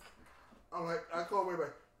fries. I'm like, I call away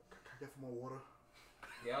like, can I get some more water?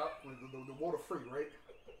 Yep. Like the water free, right?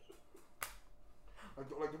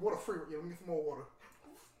 Like the water free. Yeah, let me get some more water.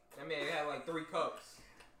 That man had like 3 cups.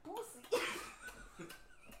 Pussy.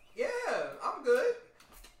 Yeah, I'm good.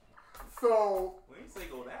 So, We ain't say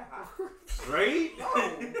go that high. Right?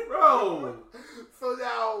 No, Bro! so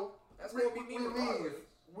now that's we gonna be me leave. regardless.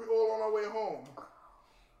 We all on our way home.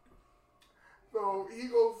 So he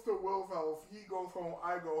goes to Will's house. He goes home.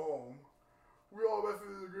 I go home. We all message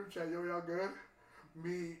in the group chat. Yo, y'all good?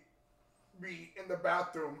 Me in the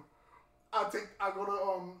bathroom. I go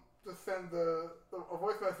to send a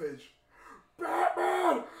voice message.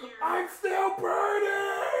 Batman, I'm still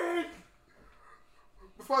burning.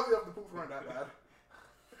 Besides, the poops weren't that bad.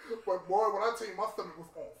 But boy, when I tell you, my stomach was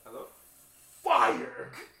on Hello?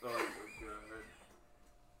 fire. Oh my god.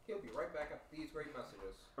 He'll be right back after these great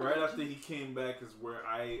messages. Right after he came back is where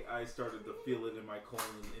I started to feel it in my colon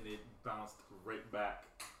and it bounced right back.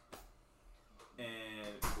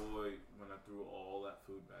 And boy, when I threw all that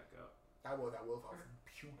food back out. That was at Will's house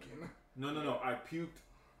puking. No. I puked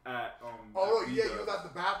at Oh at yeah, Vita's. you was at the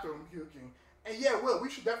bathroom puking. And yeah, Will, we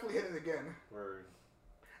should definitely hit it again. Word.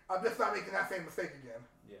 I'm just not making that same mistake again.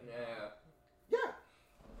 Yeah. Yeah. Yeah.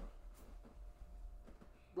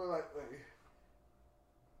 But like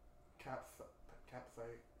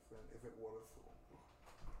capsite, is it water?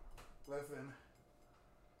 Listen,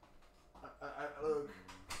 I look,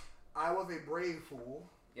 I was a brave fool.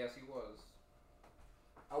 Yes, he was.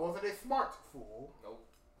 I wasn't a smart fool. Nope.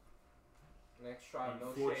 Next try,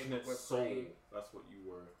 milkshake Unfortunate with soul. cream. That's what you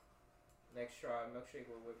were. Next try, milkshake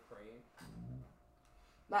with whipped cream.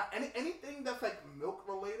 Now, anything that's like milk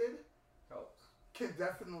related Helps. can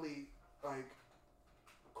definitely like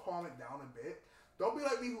calm it down a bit. Don't be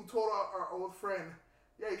like me who told our old friend,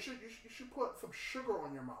 yeah, you should put some sugar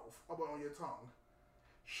on your mouth, on your tongue.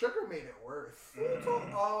 Sugar made it worse.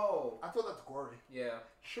 Oh. I told that to Corey. Yeah.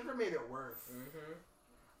 Sugar made it worse. Mm-hmm.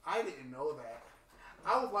 I didn't know that.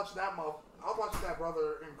 I was watching that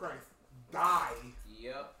brother in Christ die.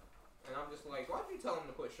 Yep. And I'm just like, why'd you tell him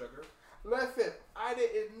to put sugar? Listen, I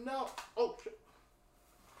didn't know. Oh, shit.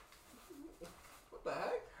 What the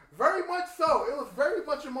heck? Very much so. It was very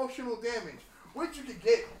much emotional damage, which you could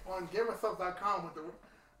get on GamerSubs.com with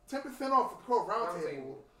the 10% off with the code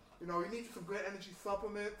Roundtable. You know, you need some good energy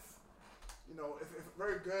supplements. You know, it's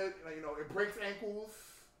very good. You know, it breaks ankles.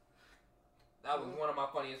 That was one of my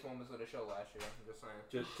funniest moments of the show last year. I'm just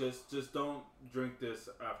saying. Just don't drink this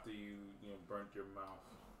after you burnt your mouth.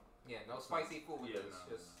 Yeah, no spicy food with Yeah, this.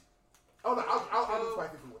 no, Just Oh no, I'll do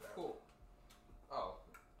spicy food with that. cool. Oh.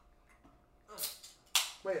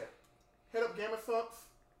 But yeah, hit up GamerSubs.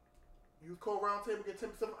 Use code Roundtable, get 10%.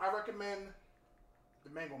 I recommend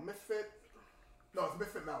the Mango Misfit. No, it's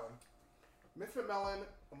Misfit Melon. Misfit Melon,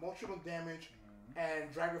 Emotional Damage,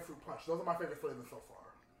 and Dragon Fruit Punch. Those are my favorite flavors so far.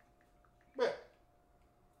 But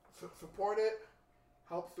yeah, support it.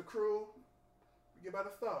 Helps the crew. You get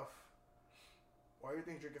better stuff. Why do you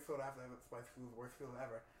think drinking soda after having spicy food is the worst feeling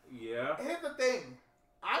ever? Yeah. And here's the thing.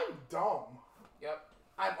 I'm dumb. Yep.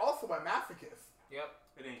 I'm also a masochist. Yep.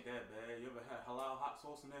 It ain't that bad. You ever had halal hot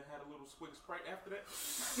sauce and then had a little swig of Sprite after that?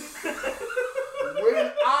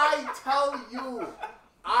 When I tell you,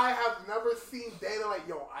 I have never seen data like,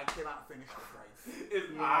 yo, I cannot finish this rice.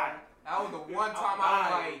 It's not. That was the one time I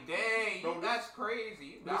was like, dang, Bro, that's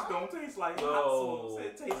crazy. This don't taste like hot Yo, sauce.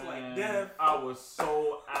 It tastes like man, death. I was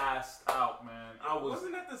so assed out, man.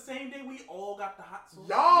 Wasn't that the same day we all got the hot sauce?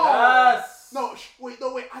 Yo! Yes! No,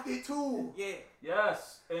 wait, I did too. Yeah.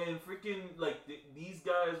 Yes, and freaking like these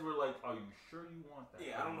guys were like, "Are you sure you want that?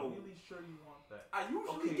 Yeah, I don't know. Really sure you want that? I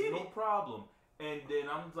usually Okay, get no it. problem." And then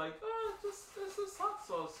I'm like, this is hot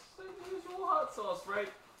sauce, the usual hot sauce, right?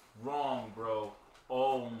 Wrong, bro.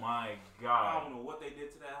 Oh my I god, don't know what they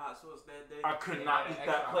did to that hot sauce that day. I could They not made it eat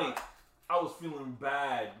that extra plate. hot. I was feeling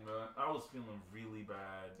bad, man. I was feeling really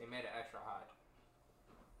bad. They made it extra hot.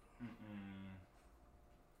 Mm-mm.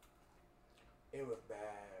 It was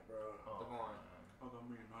bad, bro. Oh, Come on. man. Hold on,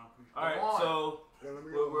 man. No, I appreciate All right, Come on. so Yeah, let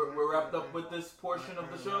me we're wrapped up with this portion of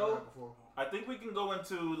the show. I think we can go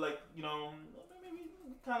into maybe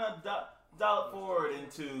kind of dial it forward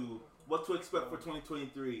into what to expect for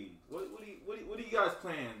 2023. What do you guys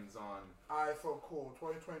plans on? Alright, so cool.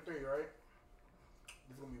 2023, right?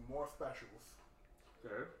 There's gonna be more specials.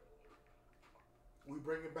 Okay. We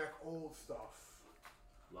bringing back old stuff.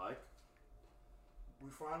 Like? We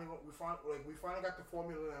finally got the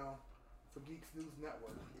formula now for Geeks News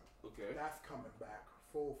Network. Okay. That's coming back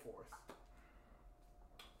full force.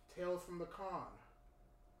 Tales from the Con.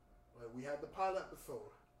 Like, we had the pilot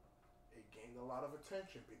episode. It gained a lot of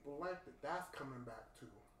attention. People liked it. That's coming back too.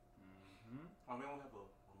 Mm-hmm. Oh, we don't have a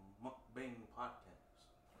mukbang podcast.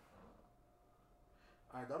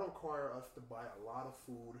 Alright, that'll require us to buy a lot of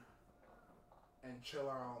food and chill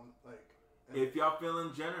around, If y'all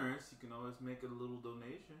feeling generous, you can always make a little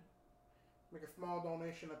donation. Make a small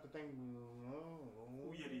donation at the thing.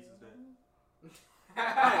 Who Yetis is that?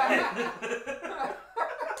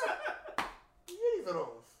 Yetis are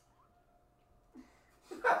those.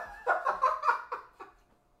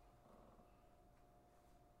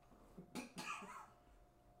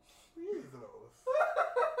 Yetis are those.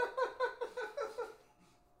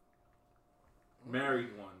 Married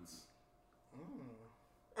ones.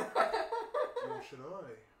 Or should I?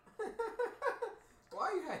 Why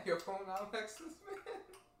you have your phone out next to this man?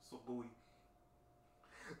 So buoy.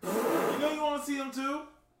 You know you want to see them too?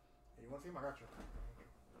 Hey, you want to see him? I got you.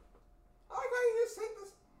 I like how you just take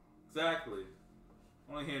this. Exactly.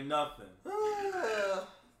 I want to hear nothing. Oh,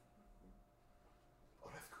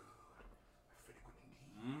 that's good. That's pretty good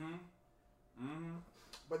indeed.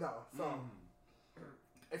 But no, so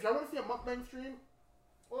if y'all want to see a mukbang stream,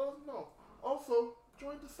 well, no. Also,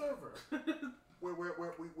 join the server.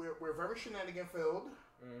 We're very shenanigan filled.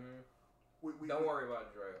 Don't worry about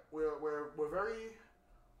it, Dre. We're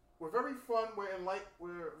very fun. We're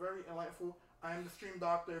very enlightful. I am the stream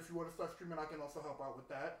doctor. If you want to start streaming, I can also help out with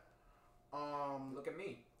that. Look at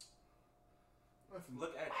me. Listen,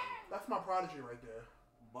 Look at you. that's my prodigy right there.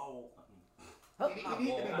 Bald. He need to be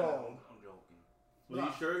bald. I'm joking. Well,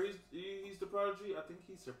 you sure he's the prodigy? I think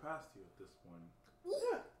he surpassed you at this point.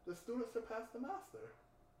 Yeah, the student surpassed the master.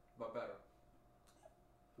 But better.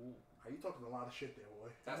 You talking a lot of shit there, boy.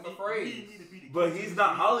 That's the phrase. But he's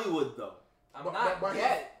not Hollywood though. I'm not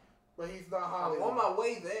yet. But he's not Hollywood. I'm on my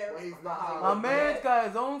way there. But he's I'm not My Hollywood. man's got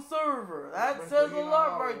his own server. That But says he a not lot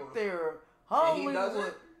Hollywood. right there. And he Hollywood.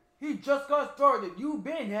 doesn't? He just got started. You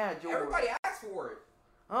been had yours. Everybody asked for it.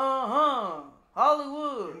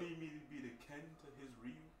 Hollywood. You need me to be the Ken to his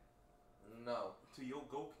Ryu? No. To your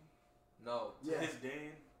Goku? No. To his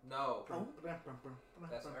Dan? No. That's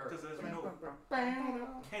Earth. Because as you know,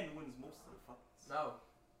 Ken wins most of the fights. No.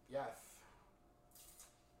 Yes.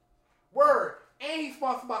 Word. And he's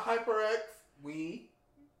sponsored by HyperX.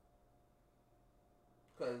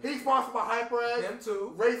 He's sponsored by HyperX. Them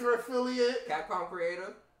too. Razer affiliate. Capcom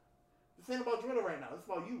creator. This ain't about Driller right now. This is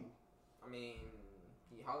about you. I mean,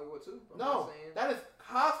 he Hollywood too. I'm No, not saying. that is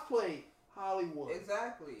cosplay Hollywood.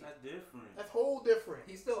 Exactly. That's different. That's whole different.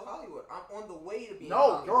 He's still Hollywood. I'm on the way to being No,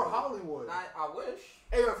 Hollywood. you're Hollywood. I wish.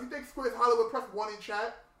 Hey, if you think Squid's Hollywood, press 1 in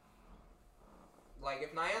chat. Like,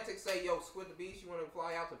 if Niantic say, yo, Squid the Beast, you want to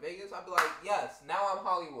fly out to Vegas? I'd be like, yes, now I'm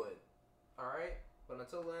Hollywood. Alright? But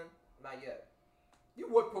until then, not yet. You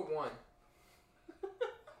would put 1.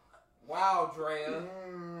 Wow, Drea.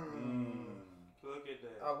 Look at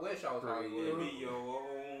that. I wish I was Give Hollywood. me your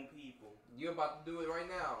own people. You about to do it right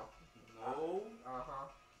now. No. Uh-huh.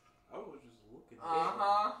 I was just looking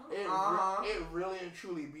at It really and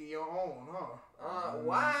truly be your own, huh?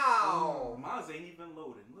 Wow. Mine ain't even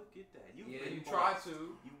loading. Look at that. You've been you blessed. tried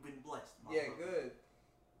to. You've been blessed. my Yeah, brother. good.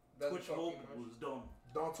 Doesn't Twitch talk too Mobile much. was dumb.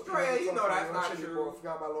 Don't Drea, you know that's not Chili true. Boy,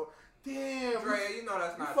 forgot about Lord. Damn. Drea, you know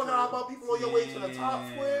that's You not forgot true. about people on your way to the top,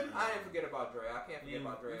 Squid? I didn't forget about Drea. I can't forget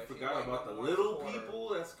about Drea. You She's forgot like about the number one little supporter. people?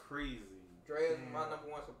 That's crazy. Drea's my number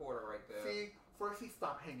 1 supporter right there. See, first he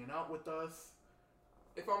stopped hanging out with us.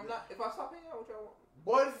 If I stop hanging out with y'all,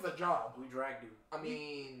 Boy, this is a job. We dragged you. I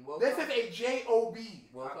mean, Will's This house, is a job.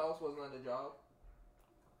 Will's house wasn't a job.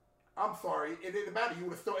 I'm sorry, it didn't matter. You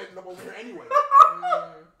would have still ended up over here anyway.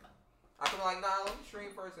 I feel like, nah, let me stream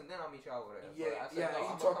first and then I'll meet y'all over there. Yeah, But I said, yeah, no,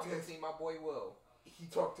 he I'm talked gonna to come his- see my boy Will. He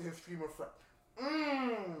talked to his streamer friend.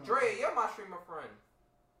 Dre, you're my streamer friend.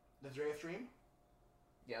 Does Drea stream?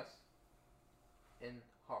 Yes. In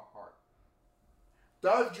her heart.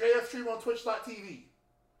 Does Drea stream on Twitch.tv?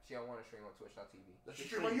 She don't want to stream on Twitch.tv. Does she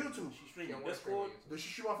stream on YouTube? She She streamed don't want to stream on Discord. YouTube. Does she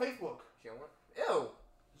stream on Facebook? She don't want. Ew.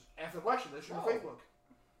 Answer the question. Does she stream on No. Facebook?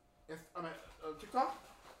 TikTok?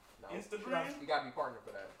 No. Instagram? You gotta be partner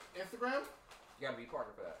for that. Instagram? You gotta be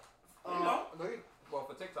partner for that. No, Well,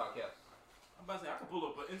 for TikTok, yes. I'm about to say, I can pull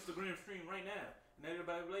up an Instagram stream right now. And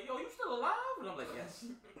everybody be like, yo, you still alive? And I'm like, yes.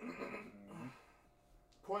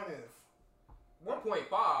 Point is,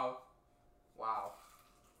 1.5. Wow.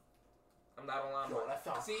 I'm not online. yo, that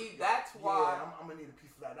sounds. See, that's why. Yeah, I'm gonna need a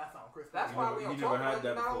piece of that. That sounds crispy. That's why we You don't never talk had much,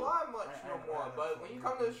 that not before. online much I no had more. that But before. when you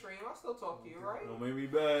come to the stream, I'll still talk to you, right? Don't make me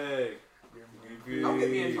beg. Don't get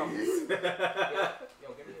me in trouble. Yo,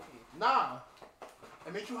 give me a piece. Nah. I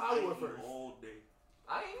met you Hollywood first. All day.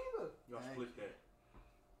 I ain't either. Y'all Thank split that.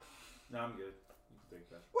 Nah, I'm good. You can take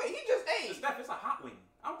that. Wait, he just ate. Steph, it's a hot wing.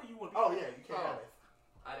 I don't think you want to. Oh yeah, you can't Oh. have it.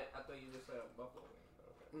 I thought you just said buffalo wing. But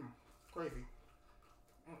okay. Crazy.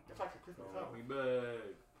 That's actually crispy as Don't hell. make me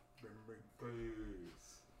beg. Please. Please.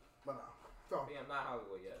 But no. So But yeah, I'm not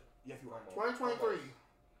Hollywood yet. yes, you are. Almost. 2023.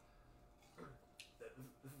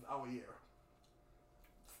 our year.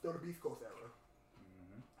 Still the Beast Coast era.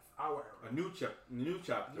 Mm-hmm. It's our era. A new chapter. New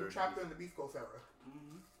chapter in the Beast Coast era.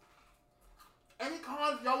 Mm-hmm. Any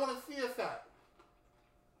cons y'all want to see us at?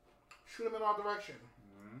 Shoot them in our direction.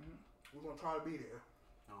 Mm-hmm. We're gonna try to be there.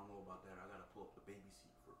 I don't know about that. I gotta pull up the baby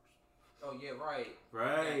seat first. Oh yeah, right.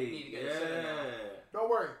 Right. Need to get it set now. Don't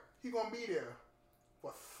worry, he gonna be there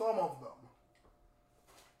for some of them.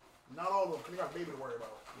 Not all of them, because he got a baby to worry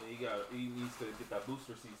about. Yeah, he needs to get that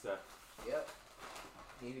booster seat set. Yep.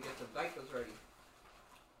 Need to get some diapers ready.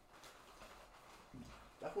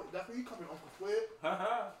 That's what you come in, Uncle Squid.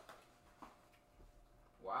 Haha.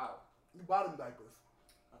 Wow. You buy them diapers.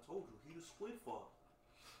 I told you, he the squid father.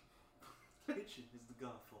 Kitchen is the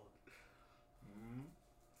godfather. Mm-hmm.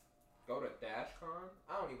 Go to DashCon?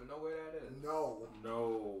 I don't even know where that is. No.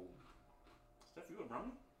 No. Steph, you a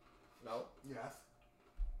brownie? No. Yes.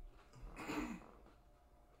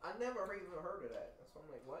 I never even heard of that. So I'm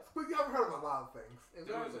like, what? But you haven't heard of a lot of things. There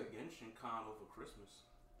was a Exactly. Genshin Con over Christmas.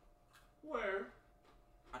 Where?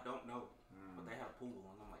 I don't know, but they had a pool,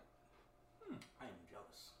 and I'm like, I am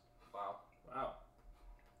jealous. Wow. Wow.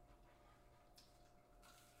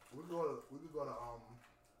 We could go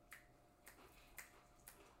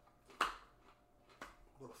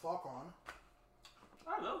to StarCon.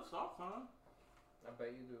 I love StarCon. I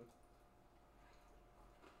bet you do.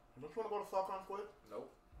 Don't you want to go to StarCon, Squid?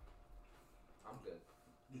 Nope. I'm good.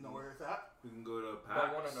 You know where it's at? We can go to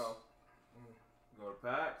PAX. Don't want to know. Go to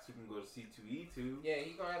PAX. We can go to C2E2. Yeah,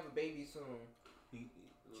 he's gonna have a baby soon. He,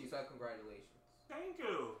 She said congratulations. Thank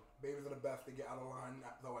you. Babies are the best to get out of line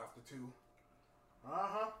though after 2.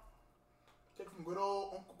 Take some good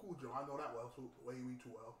old Uncle Cujo. I know that well, so way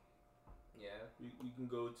too well. Yeah. we can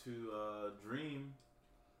go to Dream.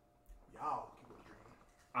 Y'all keep it a dream.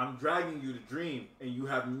 I'm dragging you to Dream, and you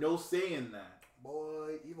have no say in that.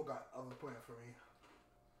 Boy, Evil got other plans for me.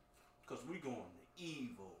 Cause we going to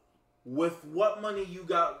evil. With what money you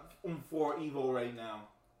got for Evo right now?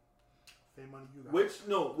 Same money you got.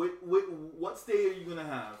 What stay are you gonna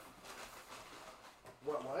have?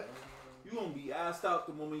 What? You gonna be assed out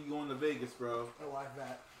the moment you go into Vegas, bro. I like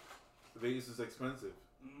that. Vegas is expensive.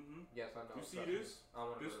 Mm-hmm. Yes, I know. You see Trust me. this? I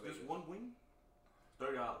want to This go to Vegas. one wing,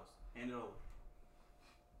 $30. Hand it over.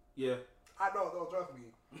 Yeah. I know, don't trust me.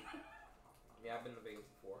 Yeah, I've been to Vegas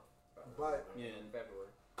before. But Yeah. In February.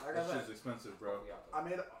 like I That said, shit's expensive, bro. Yeah. I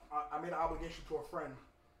made an obligation to a friend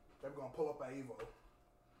that we're gonna pull up at Evo,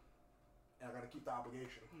 and I gotta keep the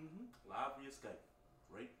obligation. Mm-hmm. Live via Skype,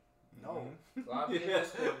 right? No. Live in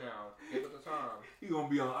Discord now. Give it the time. You gonna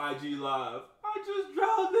be on IG Live. I just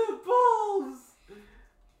drowned in pools.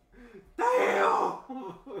 Damn.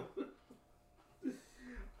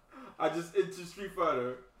 I just entered Street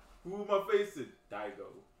Fighter. Who am I facing? Daigo.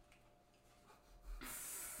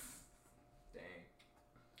 Dang.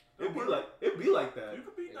 It'd be like that. You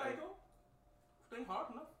could beat Okay. Daigo. Think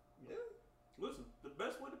hard enough. Yeah. Listen, the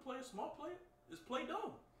best way to play a smart player is play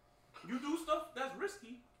dumb. You do stuff that's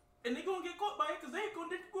risky, and they gonna get caught by it because they gonna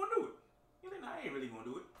do it. You think, nah, I ain't really gonna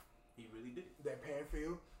do it. He really did it. They're paying for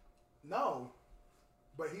you? No.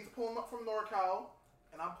 But he's pulling up from NorCal,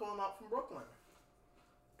 and I'm pulling up from Brooklyn.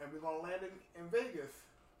 And we're gonna land in Vegas,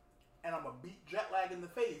 and I'm gonna beat jet lag in the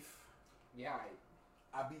face. Yeah,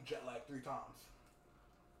 I beat jet lag 3 times.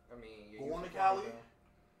 I mean, you're Going to used Cali, now.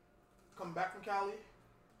 come back from Cali,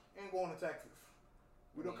 and going to Texas.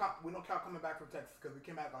 We don't count coming back from Texas because we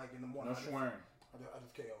came back like in the morning. No swearing. I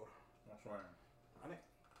just KO'd. No swearing. I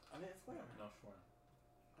didn't swear. No swearing.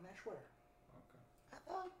 I didn't swear. Okay. I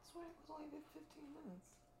thought swearing was only been 15 minutes.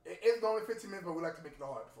 It's only 15 minutes, but we like to make it a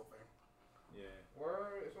hard episode thing. Yeah.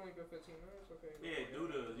 Word, it's only been 15 minutes. Okay. Yeah,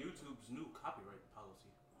 due to YouTube's new copyright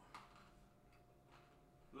policy.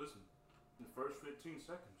 Listen, in the first 15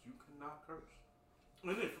 seconds, you cannot curse.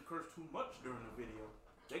 And if you curse too much during the video,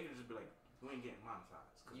 they can just be like, "You ain't getting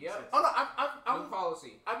monetized." 'cause you Yep. said Oh no, New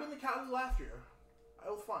policy. I've been to Cali last year. It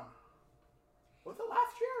was fun. Was it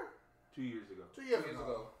last year? 2 years ago. 2 years, 2 years ago.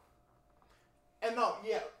 ago. And no,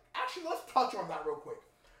 yeah. Actually, let's touch on that real quick.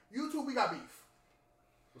 YouTube, we got beef.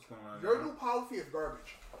 What's going on? Your now? new policy is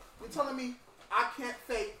garbage. You're telling me I can't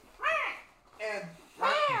say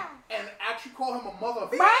and actually call him a mother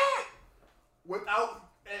without,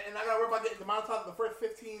 and I gotta worry about getting demonetized in the first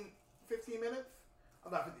 15 minutes?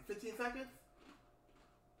 I'm not 15 seconds?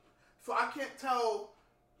 So I can't tell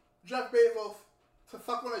Jeff Bezos to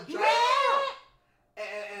suck on a giant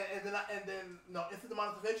and then no instant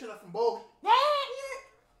demonetization. That's some bull.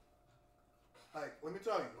 Like, let me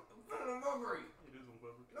tell you. I'm hungry. it is on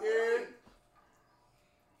purpose. Yeah.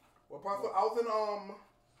 Well, I was in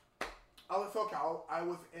SoCal. I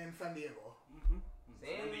was in San Diego. Mm-hmm.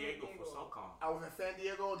 San Diego for SoCon. I was in San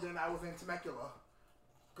Diego, then I was in Temecula.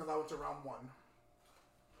 Because I went to round 1.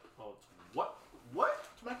 Oh, what? What?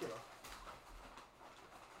 Temecula.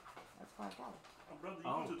 That's why I got it. My brother, you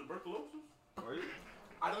Oh. went to tuberculosis? Are you?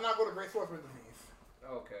 I did not go to Great Swordsman disease.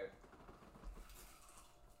 Okay.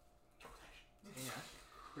 Yeah.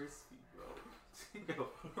 Crispy, bro.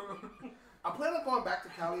 I plan on going back to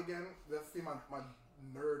Cali again. Let's see my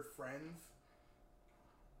nerd friends.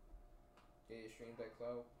 Get your stream decks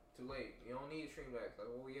out. Too late. You don't need stream decks. That's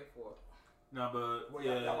what we here for. Nah, but Well,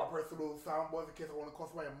 yeah. y'all my personal soundboards in case I want to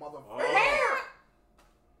cosplay a mother. Oh.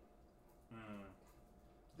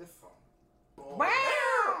 This song. Oh.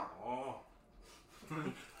 Oh.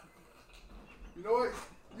 You know what?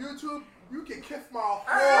 YouTube, you can kiss my whole.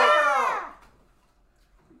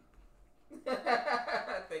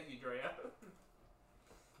 Thank you, Drea.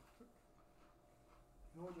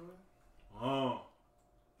 You know what, Jordan? Oh.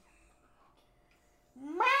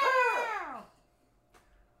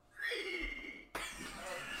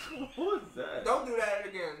 What was that? Don't do that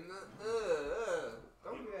again.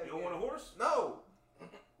 Don't do that You don't want a again. horse? No.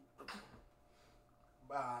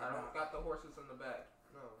 Bye. I don't got the horses in the back.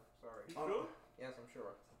 No, sorry. You sure? Yes, I'm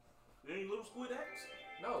sure. Any little squid eggs?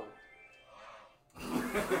 No.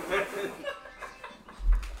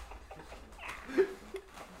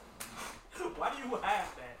 Why do you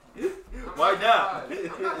have that? Why not?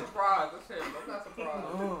 I'm not surprised. That's him. I'm not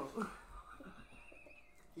surprised.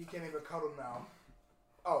 He can't even cuddle now.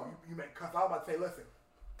 Oh, you meant cuss. I was about to say, listen.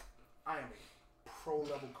 I am a pro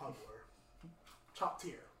level cuddler. Top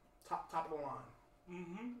tier. Top of the line.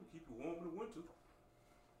 Mm-hmm. Keep you warm in the winter.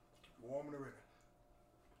 Warm in the river.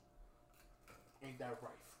 Ain't that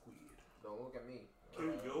right, squid? Don't look at me.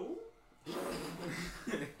 Yo.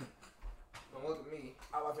 Don't look at me.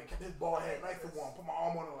 I was like, get this bald head nice and warm. Put my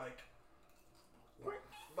arm on it like.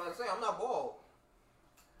 But I say I'm not bald.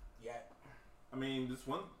 Yeah. I mean, this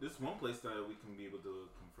one place that we can be able to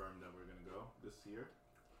confirm that we're gonna go this year.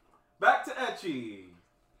 Back to Etchy.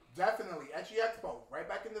 Definitely. Etchy Expo. Right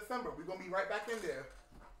back in December. We're going to be right back in there.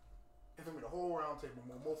 It's going to be the whole round table.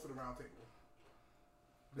 Most of the round table.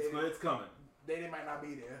 Squid's coming. They might not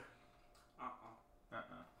be there.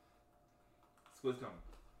 Squid's coming.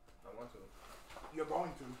 I want to. You're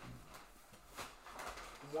going to.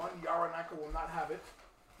 One, Yara Naka will not have it.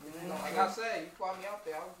 Like I said, you fly me out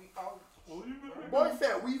there. I'll be out. Boy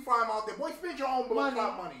said we fly him out there. Boy, spend your own money.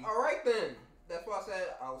 Money. All right then. That's why I said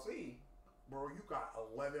I'll see. Bro, you got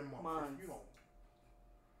 11 months. You don't.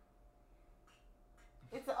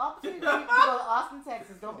 It's an opportunity for you to go to Austin,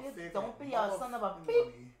 Texas. Don't be a son of a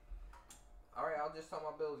beep. All right, I'll just tell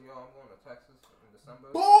my bills, yo. I'm going to Texas in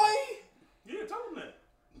December. Boy! Yeah, tell them that.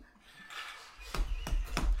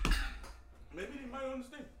 Maybe they might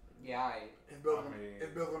understand. Yeah, It's Bill gonna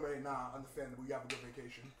be understandable. You have a good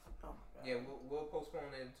vacation. Oh, yeah. We'll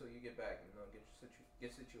postpone it until you get back. You know,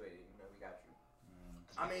 get situated. You know, we got you.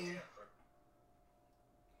 I mean,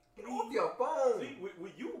 Get off your phone. See,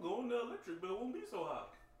 with you going, the electric bill won't be so high.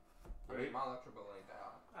 I mean, my electric bill ain't that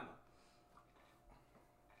high. I know.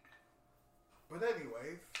 but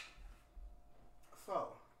anyways, so,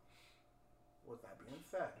 with that being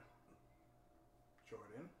said,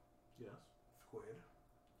 Jordan, Yes. Squid,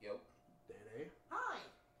 Yep. Day, Hi.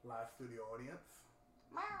 live studio audience,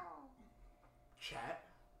 Meow. chat,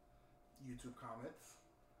 YouTube comments,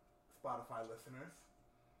 Spotify listeners,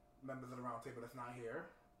 members of the round table that's not here.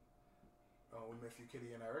 We miss you,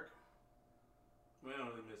 Kitty and Eric. We don't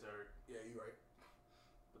really miss Eric, Yeah, you're right.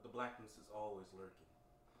 but the blackness is always lurking.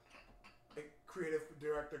 Hey, Creative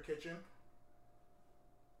Director Kitchen.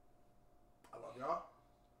 I love y'all.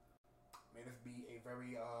 May this be a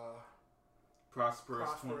very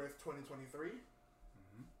Prosperous. 2023.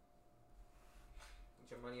 Mm-hmm.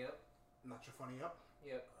 Get your money up. Not your funny up.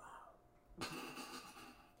 Yep.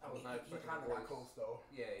 I was not He expecting kind of the got voice. close though.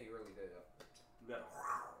 Yeah, he really did. You gotta.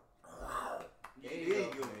 There you go.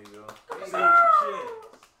 There you go. There you Say go. it with your chest.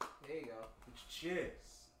 There you go. With your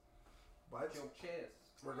chest. But Your chest.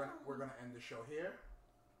 we're gonna end the show here.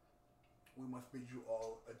 We must bid you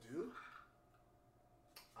all adieu.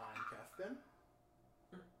 I'm Keston.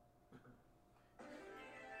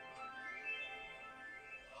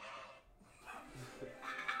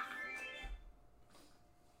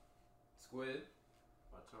 Squid.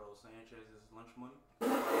 Arturo Sanchez's lunch money.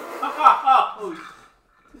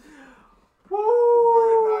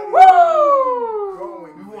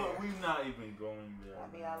 We're not even going there.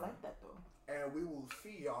 I mean, I like that though. And we will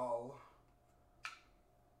see y'all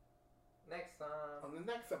Next time. on the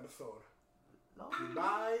next episode. Long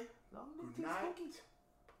Goodbye. Long Good night.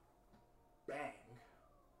 Bang.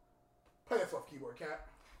 Play us off keyboard, cat.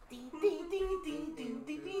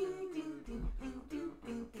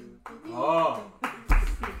 Oh.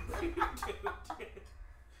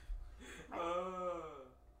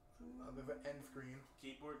 There's an end screen.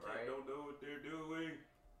 Keyboard tech Right. don't know what they're doing.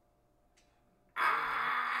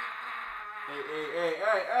 Hey,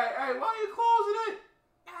 why you